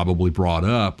she probably brought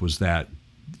up, was that,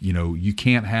 you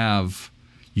can't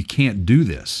do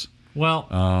this.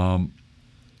 Well,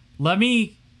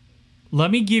 let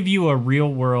me give you a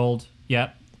real world.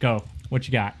 Yep, go. What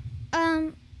you got?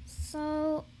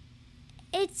 So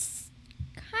it's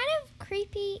kind of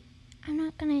creepy. I'm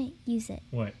not gonna use it.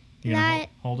 What? You gonna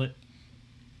hold it?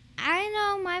 I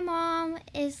know my mom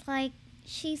is like,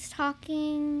 she's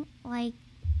talking like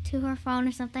to her phone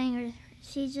or something, or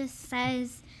she just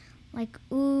says like,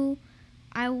 "Ooh,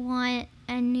 I want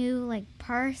a new like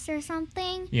purse or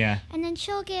something." Yeah. And then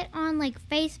she'll get on like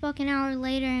Facebook an hour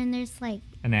later, and there's like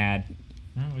an ad.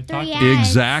 Oh, we talked ads. about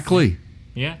Exactly.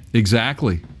 Yeah.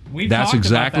 Exactly. talked That's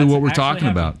exactly about that. what we're Actually talking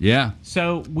about. Yeah.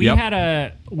 So we had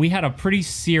a pretty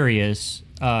serious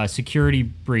security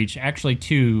breach, actually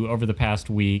two over the past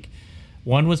week.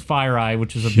 One was FireEye,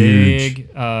 which is a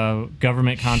big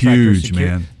government contractor. Huge,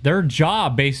 man. Their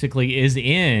job basically is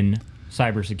in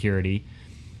cybersecurity.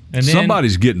 And then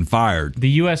somebody's getting fired. The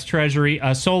U.S. Treasury,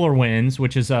 SolarWinds,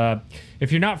 which is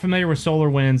if you're not familiar with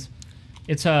SolarWinds,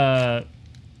 it's a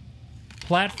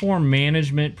platform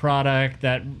management product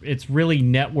that it's really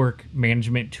network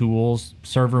management tools,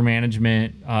 server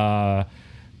management,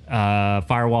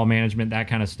 firewall management, that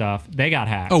kind of stuff. They got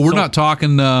hacked. Oh, we're not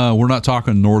talking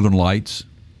Northern Lights.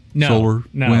 Solar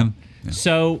wind. Yeah.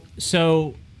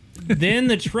 So then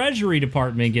the Treasury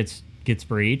Department gets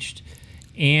breached,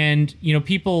 and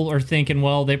people are thinking,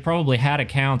 well, they probably had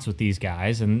accounts with these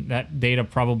guys, and that data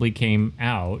probably came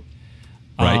out.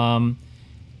 Right.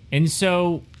 And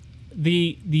so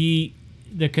the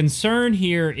concern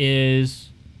here is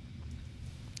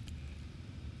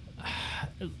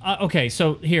okay.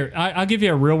 So here, I'll give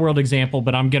you a real world example,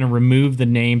 but I'm going to remove the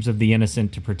names of the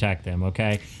innocent to protect them.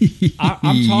 Okay,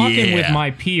 I'm talking with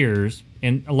my peers,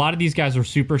 and a lot of these guys are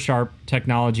super sharp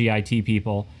technology IT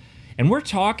people, and we're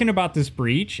talking about this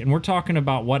breach, and we're talking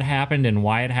about what happened and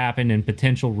why it happened and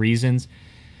potential reasons.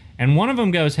 And one of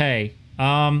them goes, "Hey."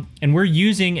 And we're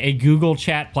using a Google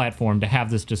chat platform to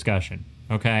have this discussion,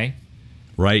 okay?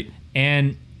 Right.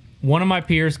 And one of my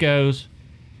peers goes,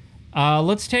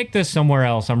 let's take this somewhere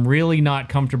else. I'm really not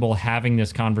comfortable having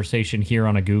this conversation here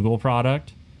on a Google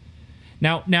product.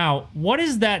 Now, what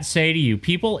does that say to you?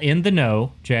 People in the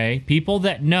know, Jay, people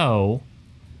that know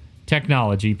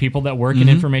technology, people that work in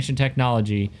information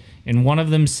technology, and one of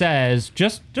them says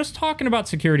just talking about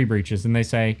security breaches, and they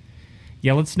say,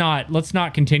 yeah, let's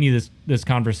not continue this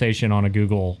conversation on a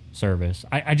Google service.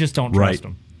 I just don't trust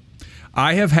them.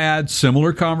 I have had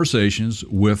similar conversations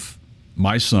with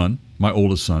my son, my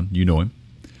oldest son. You know him.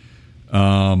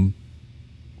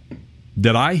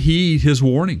 That I heed his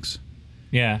warnings.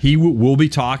 Yeah. He will be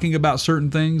talking about certain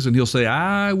things, and he'll say,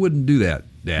 I wouldn't do that,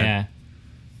 Dad. Yeah.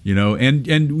 You know, and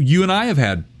you and I have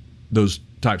had those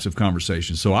types of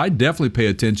conversations. So I definitely pay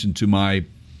attention to my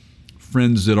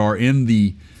friends that are in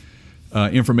the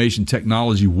information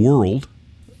technology world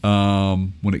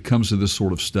when it comes to this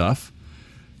sort of stuff.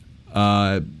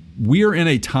 We are in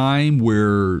a time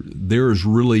where there is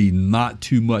really not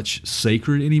too much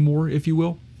sacred anymore, if you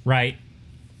will. Right.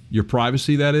 Your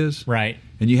privacy, that is. Right.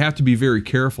 And you have to be very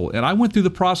careful. And I went through the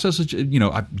process of,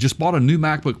 I just bought a new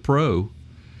MacBook Pro,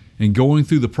 and going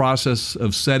through the process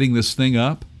of setting this thing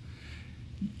up,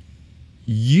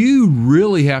 you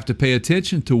really have to pay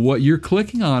attention to what you're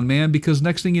clicking on, man, because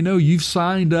next thing you know, you've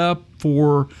signed up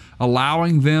for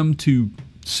allowing them to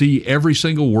see every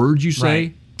single word you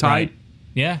say, type. Right.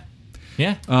 Yeah.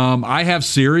 Yeah. I have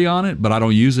Siri on it, but I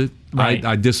don't use it. Right.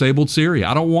 I disabled Siri.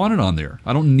 I don't want it on there.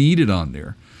 I don't need it on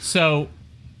there. So,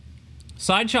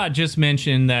 Sideshot just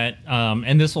mentioned that,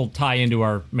 and this will tie into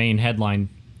our main headline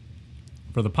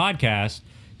for the podcast.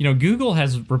 Google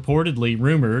has reportedly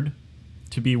rumored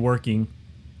to be working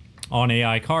on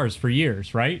AI cars for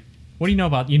years, right? What do you know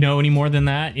about? You know any more than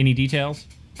that? Any details?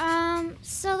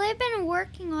 So they've been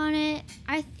working on it,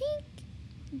 I think,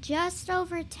 just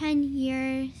over 10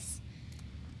 years.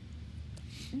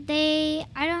 I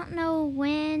don't know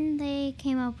when they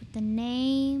came up with the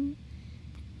name.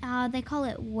 They call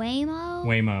it Waymo.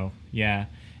 Waymo, yeah.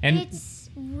 And it's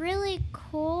really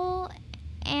cool,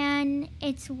 and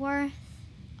it's worth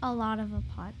a lot of a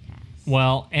podcast.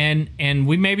 Well, and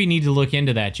we maybe need to look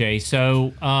into that, Jay.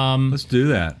 So let's do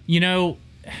that.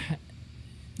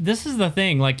 This is the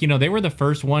thing. They were the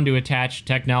first one to attach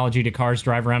technology to cars,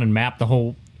 drive around, and map the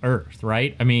whole Earth,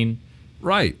 right? I mean,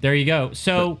 right. There you go.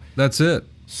 So that's it.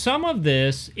 Some of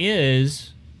this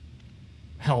is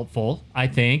helpful, I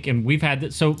think, and we've had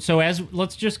that. So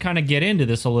let's just kind of get into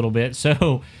this a little bit.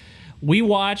 So we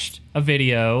watched a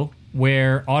video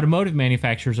where automotive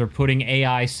manufacturers are putting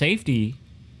AI safety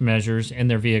measures in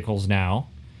their vehicles now.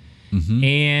 Mm-hmm.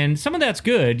 And some of that's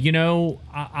good.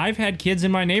 I've had kids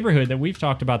in my neighborhood that we've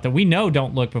talked about that we know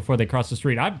don't look before they cross the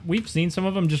street. We've seen some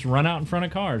of them just run out in front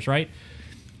of cars, right?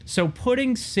 So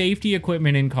putting safety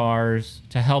equipment in cars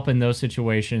to help in those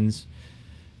situations,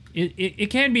 it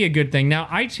can be a good thing. Now,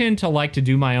 I tend to like to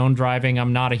do my own driving.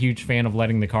 I'm not a huge fan of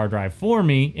letting the car drive for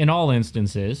me in all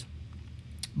instances.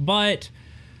 But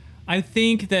I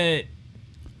think that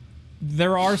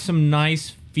there are some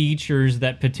nice features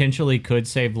that potentially could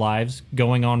save lives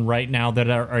going on right now that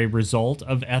are a result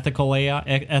of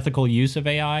ethical use of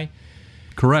AI.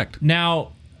 Correct.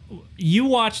 Now, you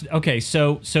watched. Okay,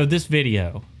 so this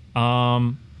video.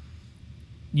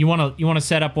 You want to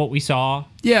set up what we saw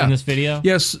in this video?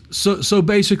 Yes. So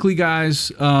basically,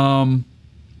 guys, what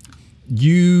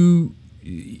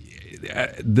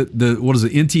is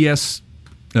it?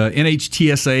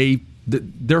 NHTSA.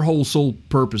 Their whole sole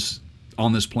purpose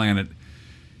on this planet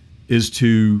is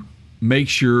to make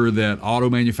sure that auto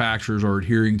manufacturers are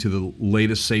adhering to the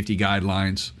latest safety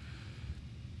guidelines,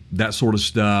 that sort of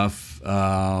stuff.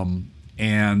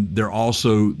 And they're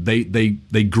also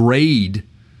they grade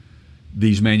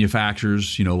these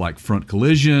manufacturers, like front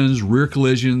collisions, rear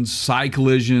collisions, side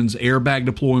collisions, airbag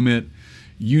deployment,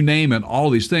 you name it, all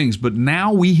these things. But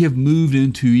now we have moved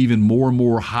into even more and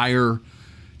more higher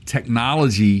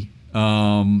technology,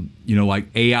 like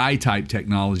AI type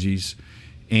technologies.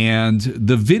 And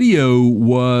the video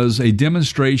was a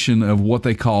demonstration of what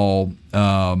they call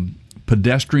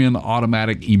pedestrian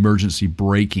automatic emergency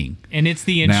braking. And it's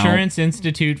the Insurance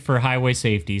Institute for Highway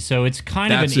Safety. So it's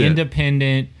kind of an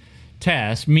independent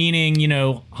test, meaning,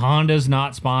 Honda's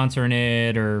not sponsoring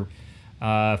it or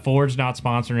Ford's not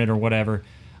sponsoring it or whatever.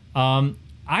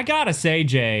 I got to say,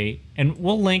 Jay, and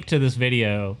we'll link to this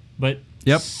video, but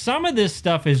some of this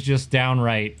stuff is just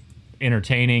downright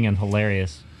entertaining and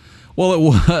hilarious. Well, it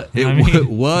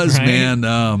was, right? Man.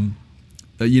 A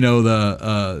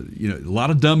lot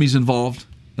of dummies involved,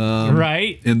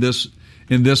 right? In this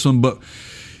one, but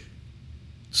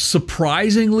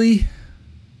surprisingly,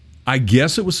 I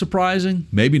guess it was surprising,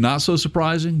 maybe not so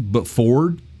surprising, but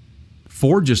Ford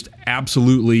just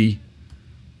absolutely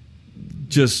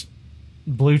just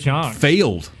blew chunks,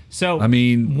 failed. So,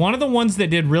 one of the ones that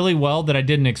did really well that I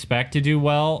didn't expect to do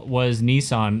well was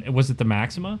Nissan. Was it the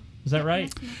Maxima? Is that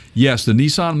right? Yes, the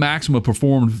Nissan Maxima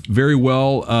performed very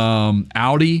well.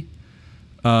 Audi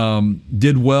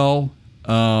did well.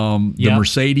 The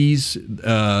Mercedes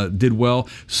did well.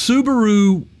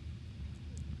 Subaru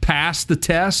passed the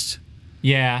test.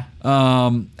 Yeah.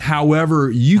 However,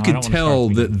 you could tell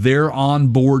that their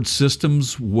onboard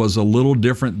systems was a little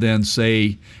different than,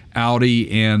 say, Audi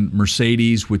and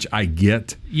Mercedes, which I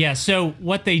get. Yeah. So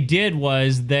what they did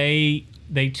was they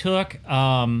took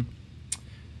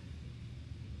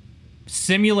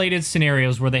simulated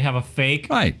scenarios where they have a fake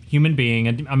human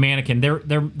being, a mannequin.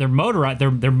 They're motorized.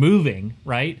 They're moving,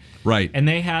 right? Right. And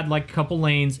they had like a couple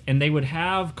lanes, and they would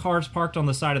have cars parked on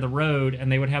the side of the road,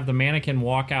 and they would have the mannequin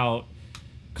walk out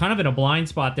kind of in a blind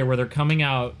spot there where they're coming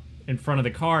out in front of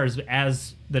the cars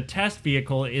as the test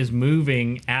vehicle is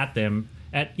moving at them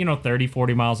at 30,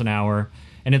 40 miles an hour,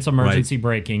 and it's emergency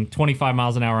braking, 25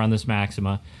 miles an hour on this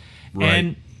Maxima. Right.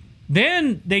 And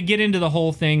then they get into the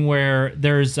whole thing where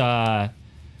there's a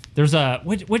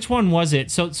which one was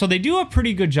it? So they do a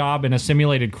pretty good job in a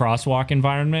simulated crosswalk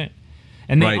environment,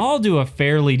 and they all do a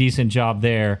fairly decent job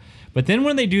there. But then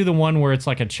when they do the one where it's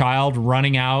like a child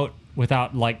running out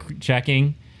without like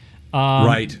checking,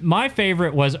 my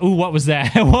favorite was what was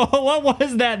that? What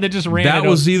was that just ran?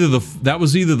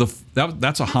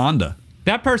 That's a Honda.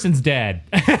 That person's dead.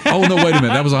 Oh no! Wait a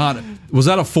minute. That was a Honda. Was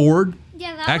that a Ford?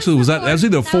 Yeah, that was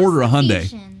either a Ford or a Hyundai.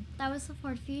 Fusion. That was the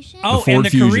Ford Fusion. Oh, and the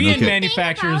Korean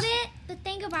manufacturers. The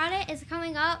thing about it is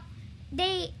coming up.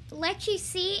 They let you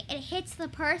see it hits the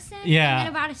person, and then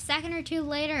about a second or two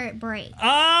later, it breaks.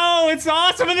 Oh, it's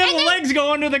awesome! And then the legs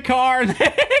go under the car, and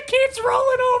it keeps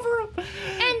rolling over them.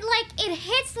 And it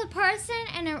hits the person,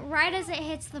 and right as it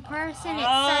hits the person, it starts to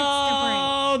break.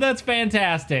 Oh, that's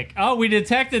fantastic! Oh, we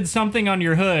detected something on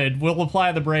your hood. We'll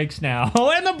apply the brakes now. Oh,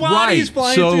 and the body's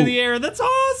flying through the air. That's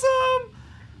awesome.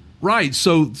 Right.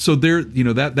 So there,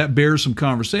 that bears some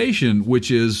conversation,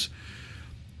 which is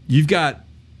you've got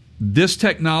this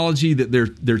technology that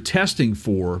they're testing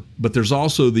for, but there's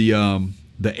also the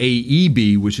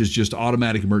AEB, which is just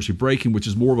automatic emergency braking, which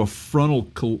is more of a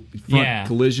front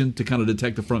collision to kind of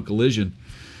detect the front collision.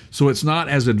 So it's not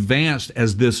as advanced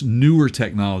as this newer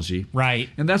technology. Right.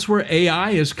 And that's where AI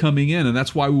is coming in, and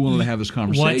that's why we wanted to have this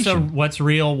conversation. What's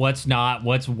real, what's not,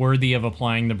 what's worthy of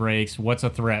applying the brakes, what's a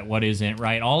threat, what isn't,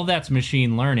 right? All of that's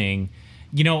machine learning.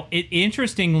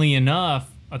 Interestingly enough,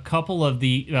 a couple of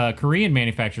the Korean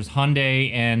manufacturers,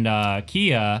 Hyundai and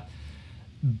Kia,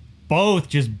 both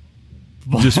just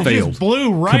failed.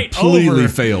 Blew right Completely over.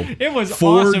 failed. It was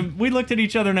Ford, awesome. We looked at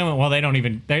each other and went, well, they don't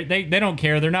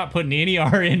care. They're not putting any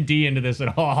R&D into this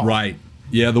at all. Right.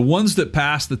 Yeah, the ones that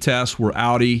passed the test were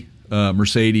Audi,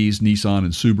 Mercedes, Nissan,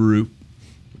 and Subaru.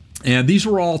 And these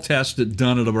were all tested,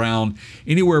 done at around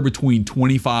anywhere between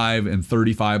 25 and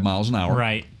 35 miles an hour.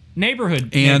 Right.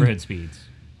 Neighborhood speeds,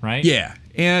 right? Yeah.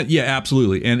 And yeah,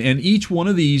 absolutely. And each one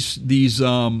of these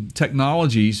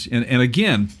technologies, and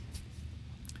again,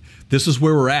 this is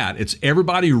where we're at. It's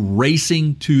everybody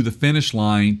racing to the finish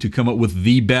line to come up with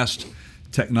the best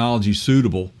technology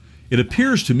suitable. It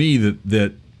appears to me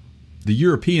that the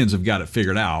Europeans have got it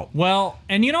figured out. Well,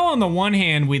 and on the one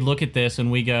hand, we look at this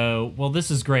and we go, well, this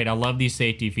is great. I love these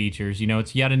safety features.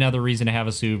 It's yet another reason to have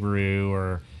a Subaru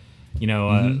or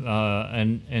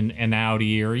an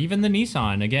Audi or even the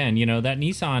Nissan. Again, that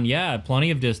Nissan,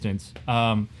 plenty of distance.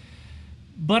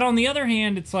 But on the other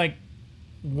hand, it's like,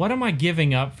 what am I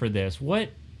giving up for this? What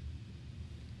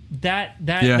that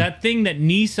thing that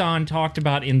Nissan talked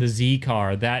about in the Z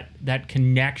car, that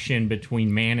connection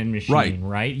between man and machine,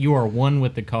 right? You are one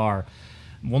with the car.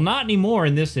 Well, not anymore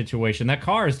in this situation. That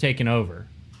car is taken over.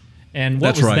 And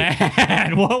what was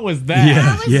that? What was that?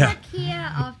 That was the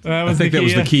Kia Optima. I think that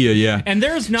was the Kia, yeah. And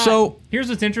there's not... So, here's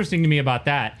what's interesting to me about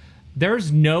that.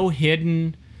 There's no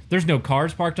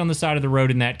cars parked on the side of the road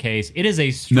in that case. It is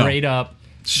a straight up,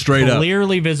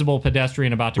 clearly visible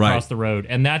pedestrian about to cross the road.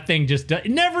 And that thing it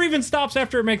never even stops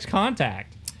after it makes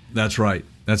contact. That's right.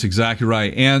 That's exactly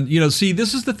right. And, see,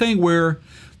 this is the thing where...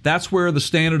 That's where the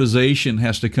standardization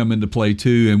has to come into play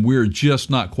too, and we're just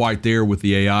not quite there with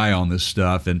the AI on this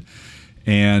stuff. And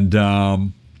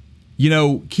when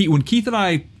Keith and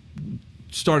I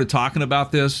started talking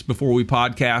about this before we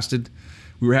podcasted,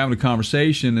 we were having a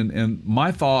conversation, and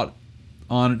my thought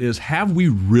on it is: have we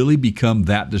really become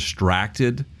that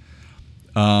distracted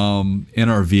in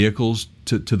our vehicles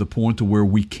to the point to where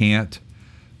we can't?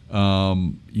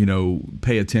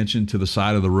 Pay attention to the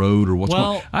side of the road or what's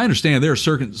going on. I understand there are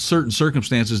certain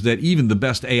circumstances that even the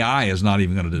best AI is not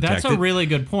even going to detect it. That's a really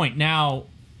good point. Now,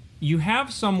 you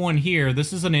have someone here,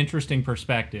 this is an interesting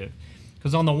perspective,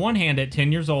 because on the one hand, at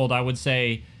 10 years old, I would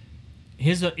say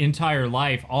his entire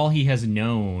life, all he has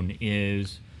known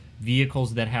is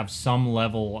vehicles that have some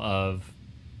level of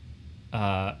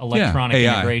electronic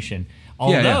AI. integration. Yeah,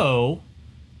 Although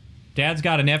Dad's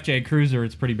got an FJ Cruiser,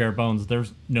 it's pretty bare bones.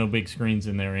 There's no big screens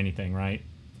in there or anything, right?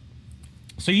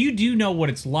 So you do know what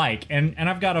it's like, and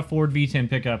I've got a Ford V10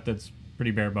 pickup that's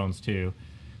pretty bare bones too.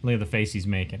 Look at the face he's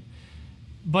making.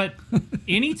 But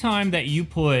anytime that you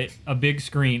put a big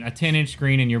screen, a 10-inch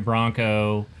screen in your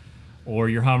Bronco or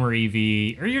your Hummer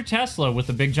EV or your Tesla with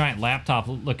a big giant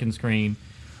laptop-looking screen,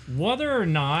 whether or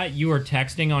not you are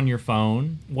texting on your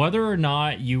phone, whether or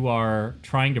not you are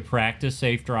trying to practice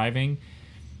safe driving,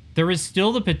 there is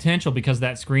still the potential, because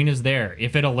that screen is there.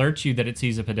 If it alerts you that it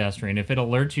sees a pedestrian, if it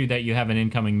alerts you that you have an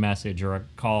incoming message or a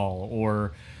call,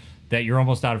 or that you're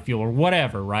almost out of fuel or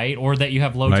whatever, right? Or that you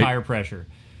have low tire pressure.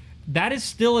 That is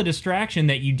still a distraction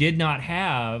that you did not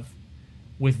have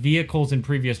with vehicles in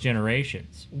previous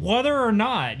generations. Whether or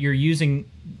not you're using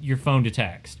your phone to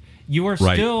text, you are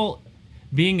still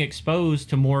being exposed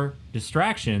to more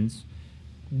distractions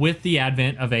with the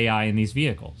advent of AI in these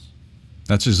vehicles.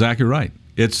 That's exactly right.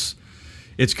 It's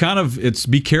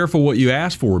be careful what you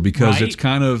ask for, because it's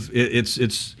kind of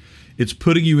it's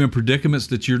putting you in predicaments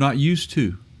that you're not used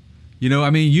to. You know, I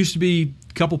mean, it used to be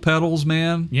a couple pedals,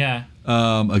 man. Yeah.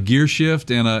 A gear shift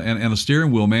and a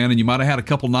steering wheel, man, and you might have had a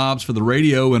couple knobs for the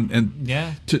radio, and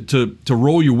to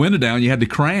roll your window down, you had to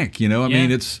crank. You know, I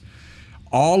mean, it's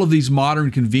all of these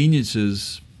modern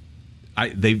conveniences.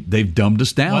 They've dumbed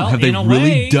us down. Well, have they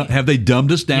really? Have they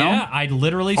dumbed us down? Yeah, I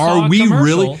literally saw a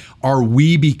commercial. Are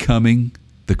we becoming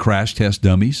the crash test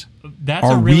dummies?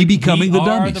 We becoming the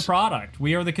dummies? We are the product.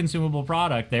 We are the consumable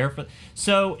product.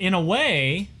 So in a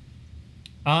way,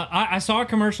 I saw a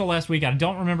commercial last week. I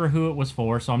don't remember who it was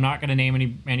for, so I'm not going to name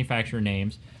any manufacturer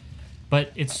names.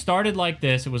 But it started like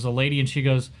this. It was a lady, and she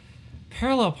goes,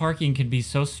 "Parallel parking can be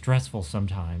so stressful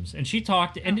sometimes." And she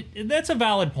talked, and that's a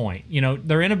valid point. You know,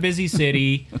 they're in a busy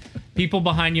city. People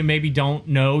behind you maybe don't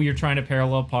know you're trying to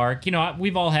parallel park. You know,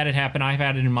 we've all had it happen. I've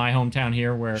had it in my hometown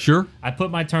here where I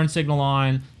put my turn signal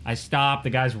on, I stop,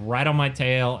 the guy's right on my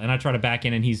tail, and I try to back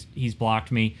in, and he's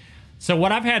blocked me. So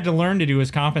what I've had to learn to do is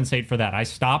compensate for that. I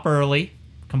stop early,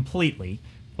 completely,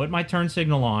 put my turn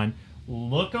signal on,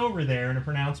 look over there in a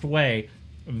pronounced way,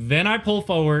 then I pull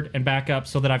forward and back up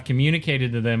so that I've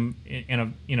communicated to them in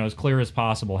a as clear as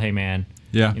possible. Hey, man.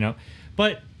 Yeah. You know,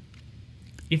 but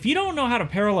if you don't know how to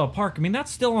parallel park, I mean,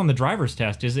 that's still on the driver's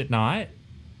test, is it not?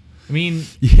 I mean,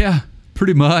 yeah,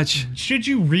 pretty much. Should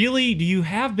you really? Do you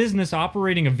have business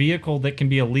operating a vehicle that can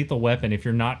be a lethal weapon if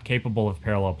you're not capable of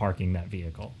parallel parking that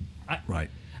vehicle?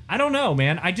 I don't know,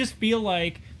 man. I just feel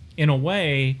like, in a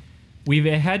way, we've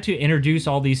had to introduce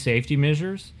all these safety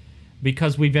measures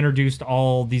because we've introduced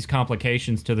all these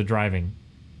complications to the driving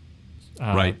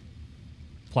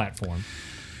platform.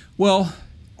 Well,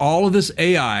 all of this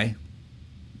AI,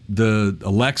 the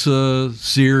Alexa,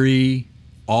 Siri,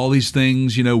 all these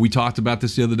things, you know, we talked about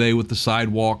this the other day with the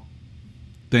sidewalk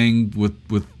thing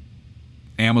with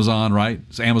Amazon, right?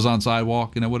 It's Amazon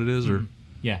Sidewalk, you know what it is? Or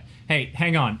yeah. Hey,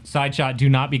 hang on. Side shot, do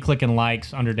not be clicking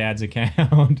likes under Dad's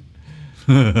account.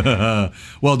 Well,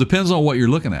 it depends on what you're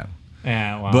looking at.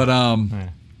 Yeah, well.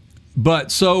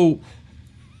 But so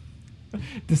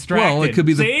distracted. Well, it could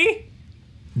be See?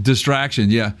 Distraction,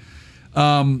 yeah.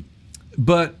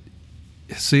 But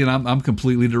see, and I'm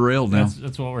completely derailed now.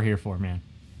 That's what we're here for, man.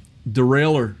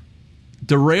 Derailer.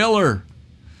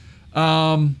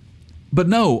 But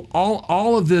no,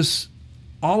 all of this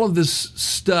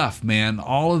stuff, man,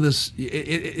 all of this,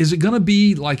 is it going to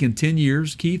be like in 10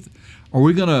 years, Keith? Are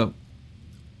we going to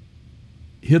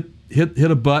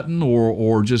hit a button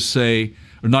or just say,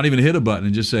 or not even hit a button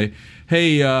and just say,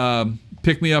 hey,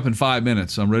 pick me up in 5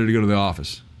 minutes. I'm ready to go to the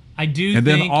office. I do. And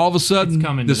then all of a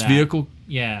sudden,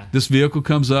 this vehicle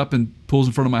comes up and pulls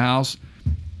in front of my house.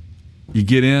 You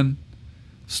get in,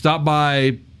 stop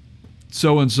by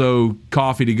so-and-so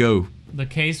coffee to go. The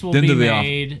case will be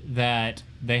made that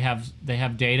they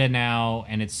have data now,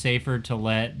 and it's safer to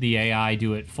let the AI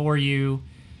do it for you,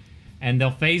 and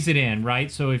they'll phase it in, right?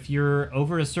 So if you're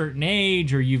over a certain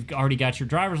age or you've already got your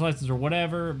driver's license or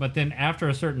whatever, but then after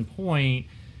a certain point,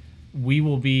 we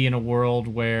will be in a world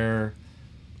where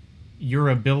your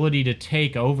ability to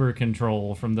take over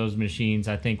control from those machines,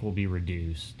 I think, will be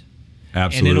reduced.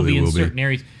 Absolutely, and it'll be in certain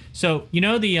areas. So you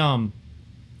know the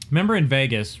remember in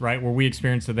Vegas, right, where we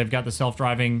experienced that they've got the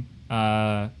self-driving,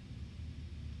 like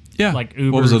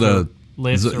Ubers, what was it?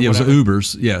 Lyfts, or it was whatever.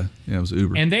 Ubers. Yeah, it was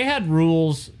Uber. And they had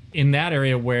rules in that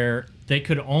area where they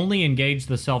could only engage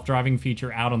the self-driving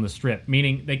feature out on the strip,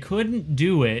 meaning they couldn't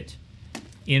do it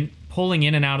in pulling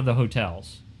in and out of the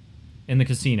hotels, in the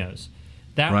casinos.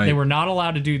 That Right. they were not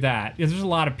allowed to do that. There's a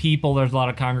lot of people, there's a lot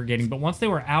of congregating, but once they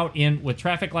were out in with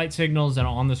traffic light signals and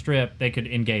on the strip, they could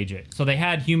engage it. So they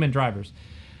had human drivers.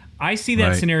 I see that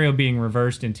Right. scenario being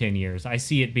reversed in 10 years. I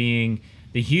see it being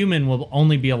the human will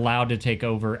only be allowed to take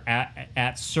over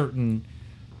at certain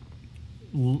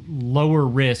lower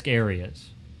risk areas.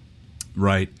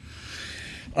 Right.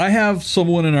 I have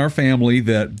someone in our family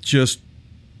that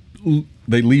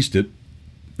they leased it.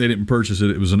 They didn't purchase it.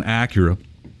 It was an Acura.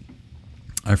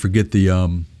 I forget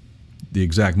the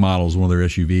exact model. Is one of their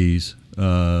SUVs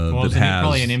Well, that has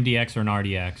probably an MDX or an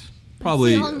RDX.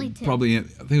 probably It's the only two. probably I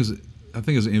think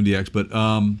it was an MDX,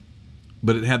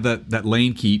 but it had that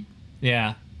lane keep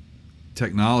Yeah.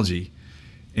 technology,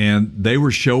 and they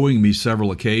were showing me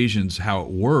several occasions how it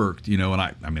worked. And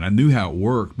I knew how it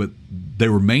worked, but they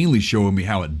were mainly showing me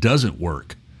how it doesn't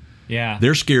work. Yeah.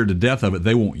 They're scared to death of it.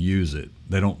 They won't use it.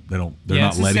 They're not it's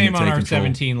the letting same it on take our control.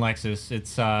 17 Lexus.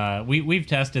 It's we've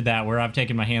tested that where I've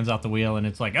taken my hands off the wheel and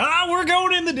it's like, we're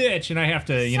going in the ditch, and I have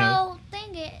to, So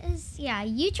thing is, yeah,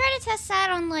 you try to test that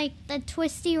on like the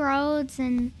twisty roads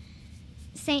in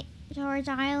St. George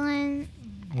Island.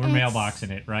 we're it's-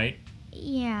 mailboxing it, right?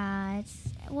 Yeah,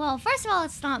 first of all,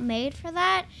 it's not made for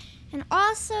that, and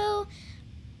also,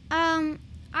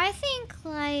 I think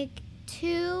like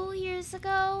 2 years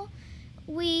ago,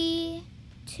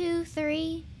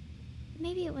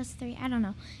 maybe it was 3, I don't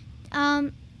know,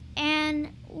 and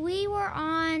we were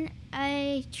on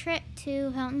a trip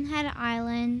to Hilton Head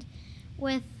Island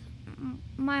with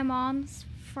my mom's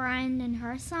friend and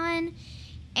her son,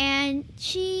 and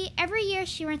every year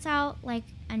she rents out like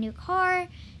a new car,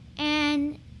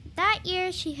 and that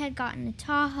year she had gotten a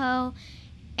Tahoe,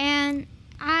 and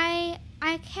I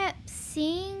kept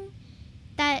seeing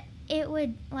that it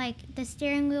would, like, the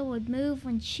steering wheel would move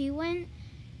when she went,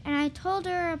 and I told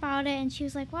her about it, and she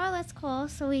was like, wow, that's cool.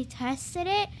 So we tested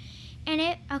it,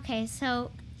 and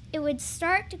so it would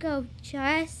start to go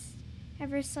just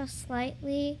ever so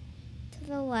slightly to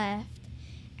the left,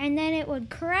 and then it would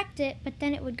correct it, but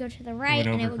then it would go to the right,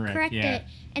 and it would overcorrect, correct yeah. it,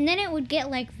 and then it would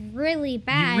get like really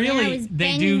bad. and I was They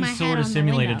banging do my head sort on of the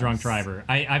simulate a windows. drunk driver.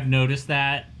 I've noticed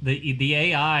that the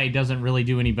AI doesn't really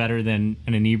do any better than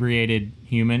an inebriated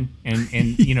human,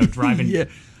 and driving Yeah.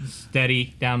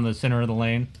 steady down the center of the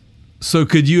lane. So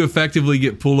could you effectively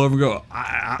get pulled over and go,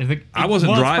 I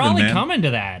wasn't It's driving, probably man. coming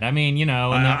to that. I mean, and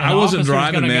I the wasn't officer's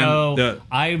driving, gonna man. Go,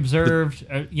 I observed,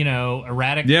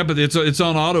 erratic. Yeah, but it's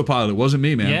on autopilot. It wasn't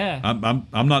me, man. Yeah.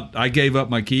 I'm not. I gave up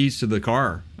my keys to the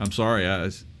car. I'm sorry. All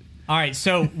right,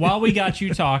 so while we got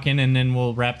you talking, and then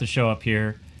we'll wrap the show up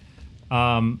here.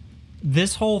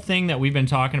 This whole thing that we've been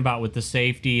talking about with the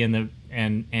safety and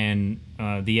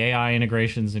the AI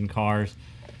integrations in cars,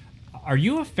 are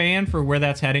you a fan for where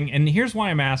that's heading? And here's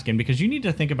why I'm asking, because you need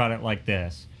to think about it like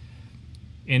this.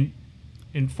 In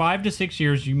 5 to 6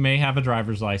 years, you may have a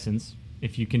driver's license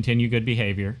if you continue good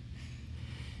behavior.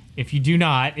 If you do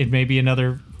not, it may be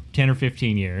another 10 or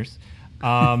 15 years.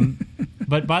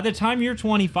 But by the time you're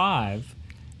 25,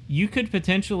 you could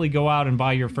potentially go out and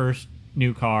buy your first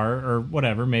new car or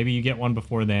whatever. Maybe you get one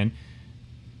before then.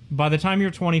 By the time you're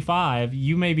 25,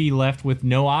 you may be left with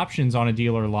no options on a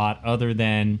dealer lot other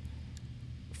than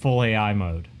full AI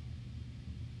mode.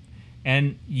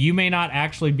 And you may not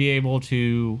actually be able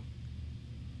to,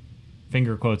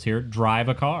 finger quotes here, drive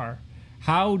a car.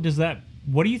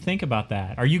 What do you think about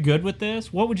that? Are you good with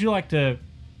this? What would you like to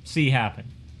see happen?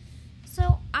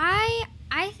 So I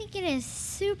think it is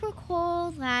super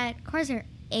cool that cars are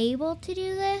able to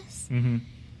do this. Mm-hmm.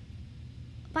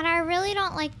 But I really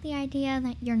don't like the idea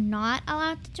that you're not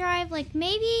allowed to drive. Like,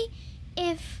 maybe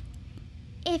if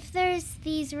there's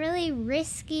these really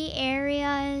risky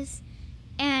areas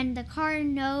and the car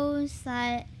knows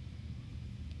that,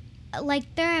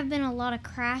 like, there have been a lot of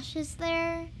crashes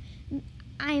there,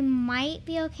 I might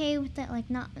be okay with it, like,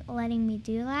 not letting me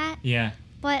do that. Yeah.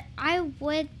 But I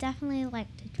would definitely like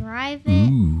to drive it.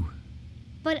 Ooh.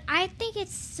 But I think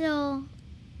it's still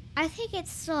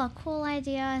a cool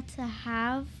idea to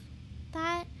have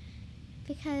that,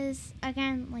 because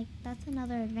again, like, that's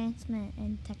another advancement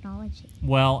in technology.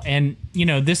 Well, and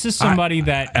this is somebody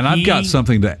I've got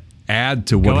something to add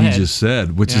to Go what he ahead. just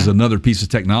said, which is Yeah. another piece of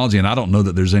technology, and I don't know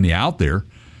that there's any out there.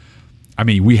 I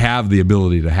mean, we have the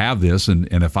ability to have this, and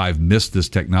if I've missed this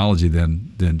technology,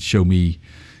 then show me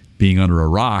being under a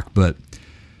rock. But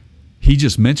he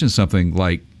just mentioned something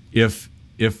like if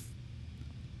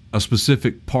a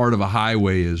specific part of a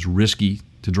highway is risky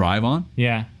to drive on,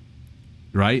 Yeah.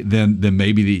 right? Then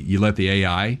maybe you let the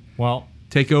AI Well,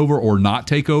 take over or not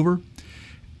take over.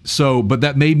 So, but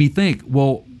that made me think,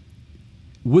 well,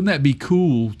 wouldn't that be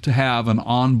cool to have an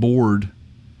onboard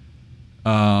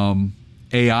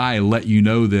AI let you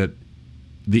know that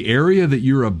the area that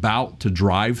you're about to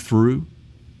drive through,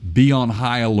 be on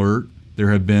high alert.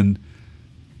 There have been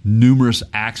numerous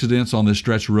accidents on this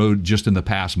stretch of road just in the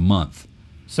past month.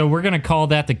 So we're going to call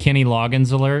that the Kenny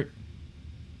Loggins alert.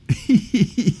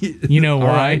 You know why?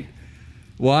 All right.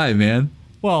 Why, man?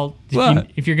 Well, What?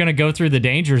 if you're going to go through the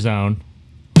danger zone.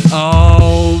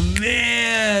 Oh,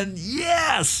 man.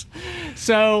 Yes.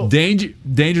 So Danger.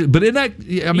 But in that,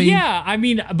 I mean. yeah, I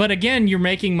mean, but again, you're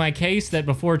making my case that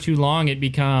before too long it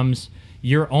becomes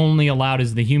you're only allowed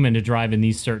as the human to drive in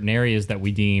these certain areas that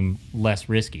we deem less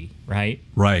risky, right?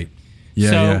 Right. Yeah,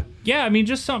 so, yeah. I mean,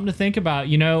 just something to think about,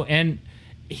 you know, and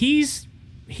he's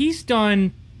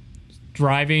done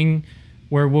driving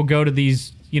where we'll go to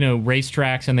these, you know,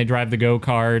 racetracks and they drive the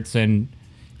go-karts and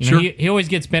you know, Sure. he always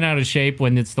gets bent out of shape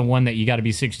when it's the one that you got to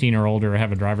be 16 or older or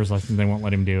have a driver's license. They won't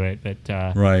let him do it.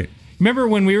 But Right. remember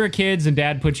when we were kids and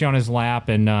Dad put you on his lap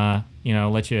and you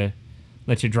know let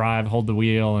you drive, hold the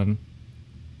wheel, and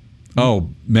Oh,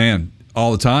 man.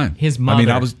 All the time. his mother. I mean,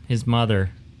 I was. his mother.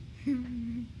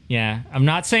 Yeah, I'm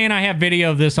not saying I have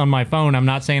video of this on my phone. I'm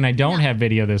not saying I don't have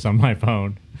video of this on my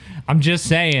phone. I'm just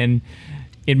saying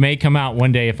it may come out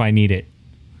one day if I need it.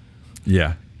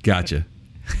 Yeah. Gotcha.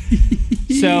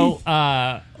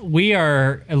 So we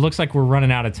are. It looks like we're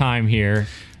running out of time here.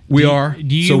 We are.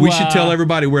 do you, So we should tell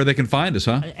everybody where they can find us,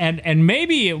 huh? And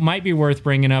maybe it might be worth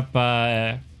bringing up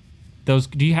those.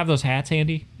 Do you have those hats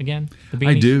handy again? The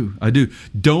I beanies? do.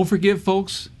 Don't forget,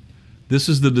 folks, this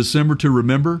is the December to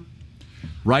remember.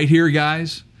 Right here,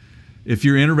 guys. If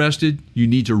you're interested, you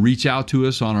need to reach out to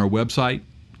us on our website,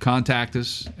 contact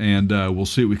us, and we'll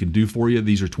see what we can do for you.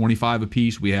 These are $25 a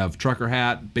piece. We have trucker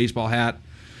hat, baseball hat.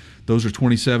 Those are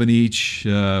 $27 each.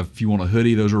 If you want a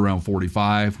hoodie, those are around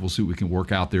 $45. We'll see what we can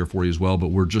work out there for you as well. But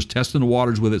we're just testing the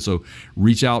waters with it, so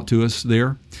reach out to us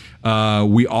there.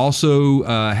 We also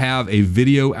have a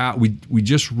video out. We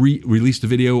just released a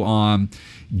video on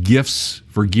gifts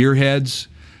for gearheads.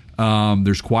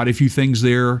 There's quite a few things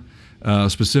there,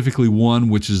 specifically one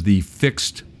which is the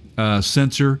fixed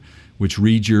sensor, which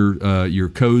reads your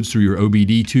codes through your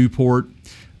OBD2 port.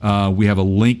 We have a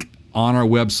link on our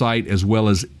website as well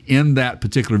as in that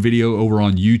particular video over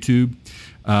on YouTube,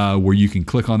 where you can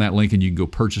click on that link and you can go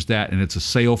purchase that. And it's a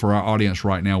sale for our audience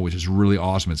right now, which is really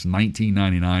awesome. It's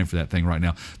 $19.99 for that thing right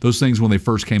now. Those things when they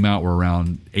first came out were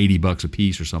around $80 a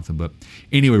piece or something. But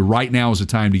anyway, right now is the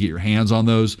time to get your hands on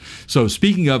those. So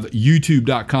speaking of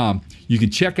YouTube.com, you can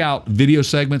check out video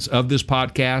segments of this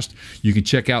podcast. You can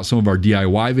check out some of our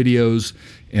DIY videos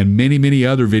and many, many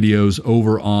other videos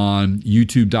over on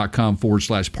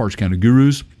youtube.com/Parts Counter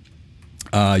Gurus.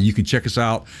 You can check us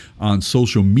out on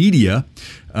social media.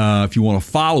 If you want to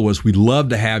follow us, we'd love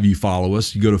to have you follow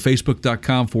us. You go to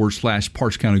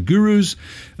facebook.com/Parts Counter Gurus.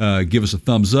 Give us a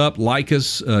thumbs up, like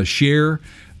us, share.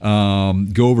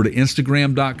 Go over to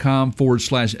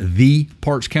instagram.com/The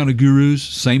Parts Counter Gurus.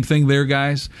 Same thing there,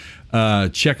 guys.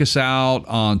 Check us out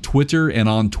on Twitter, and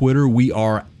on Twitter we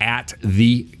are at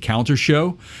The Counter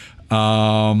Show.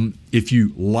 If you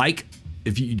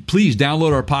please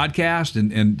download our podcast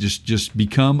and just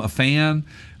become a fan.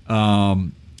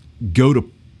 Go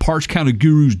to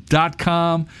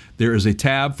partscountergurus.com. There is a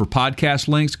tab for podcast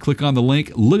links. Click on the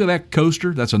link. Look at that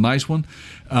coaster. That's a nice one.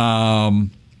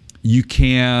 You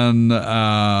can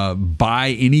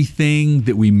buy anything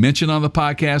that we mention on the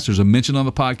podcast. There's a mention on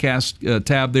the podcast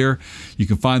tab there. You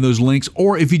can find those links.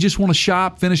 Or if you just want to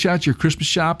shop, finish out your Christmas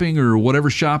shopping or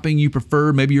whatever shopping you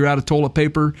prefer. Maybe you're out of toilet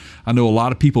paper. I know a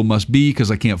lot of people must be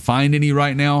because I can't find any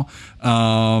right now.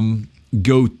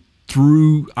 Go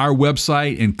through our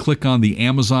website and click on the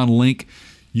Amazon link.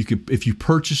 You could, if you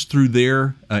purchase through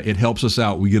there, it helps us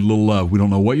out. We get a little love. We don't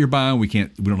know what you're buying. We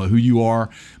don't know who you are,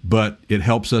 but it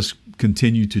helps us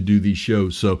continue to do these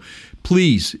shows. So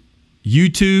please,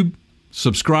 YouTube,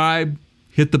 subscribe,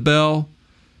 hit the bell,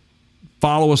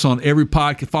 follow us on every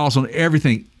podcast, follow us on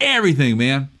everything,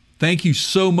 man. Thank you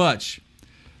so much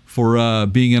for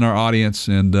being in our audience.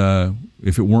 And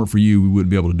if it weren't for you, we wouldn't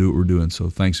be able to do what we're doing. So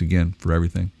thanks again for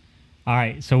everything. All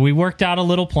right, so we worked out a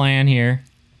little plan here.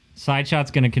 Sideshot's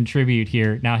going to contribute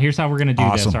here. Now, here's how we're going to do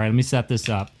this. All right, let me set this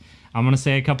up. I'm going to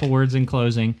say a couple words in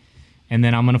closing, and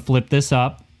then I'm going to flip this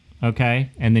up, okay?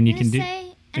 And then you can do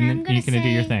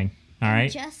your thing. All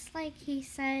right? Just like he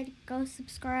said, go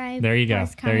subscribe. There you go.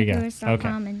 Okay.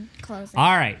 And close it.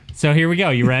 All right, so here we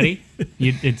go. You ready?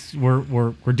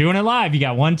 We're doing it live. You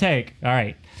got one take. All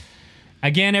right.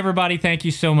 Again, everybody, thank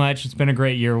you so much. It's been a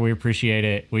great year. We appreciate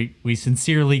it. We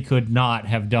sincerely could not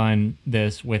have done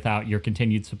this without your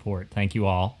continued support. Thank you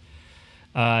all.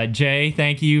 Jay,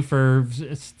 thank you for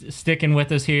sticking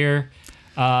with us here.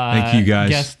 Thank you,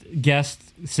 guys. Guest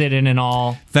sit-in and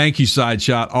all. Thank you, Side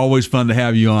Shot. Always fun to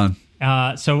have you on.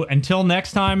 So until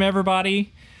next time,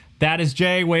 everybody, that is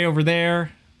Jay way over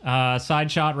there.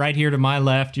 Side Shot right here to my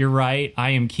left. You're right.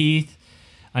 I am Keith.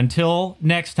 Until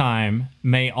next time,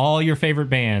 may all your favorite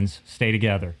bands stay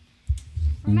together.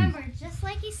 Remember, just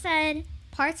like you said,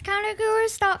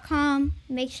 partscountergurus.com.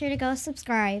 Make sure to go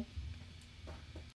subscribe.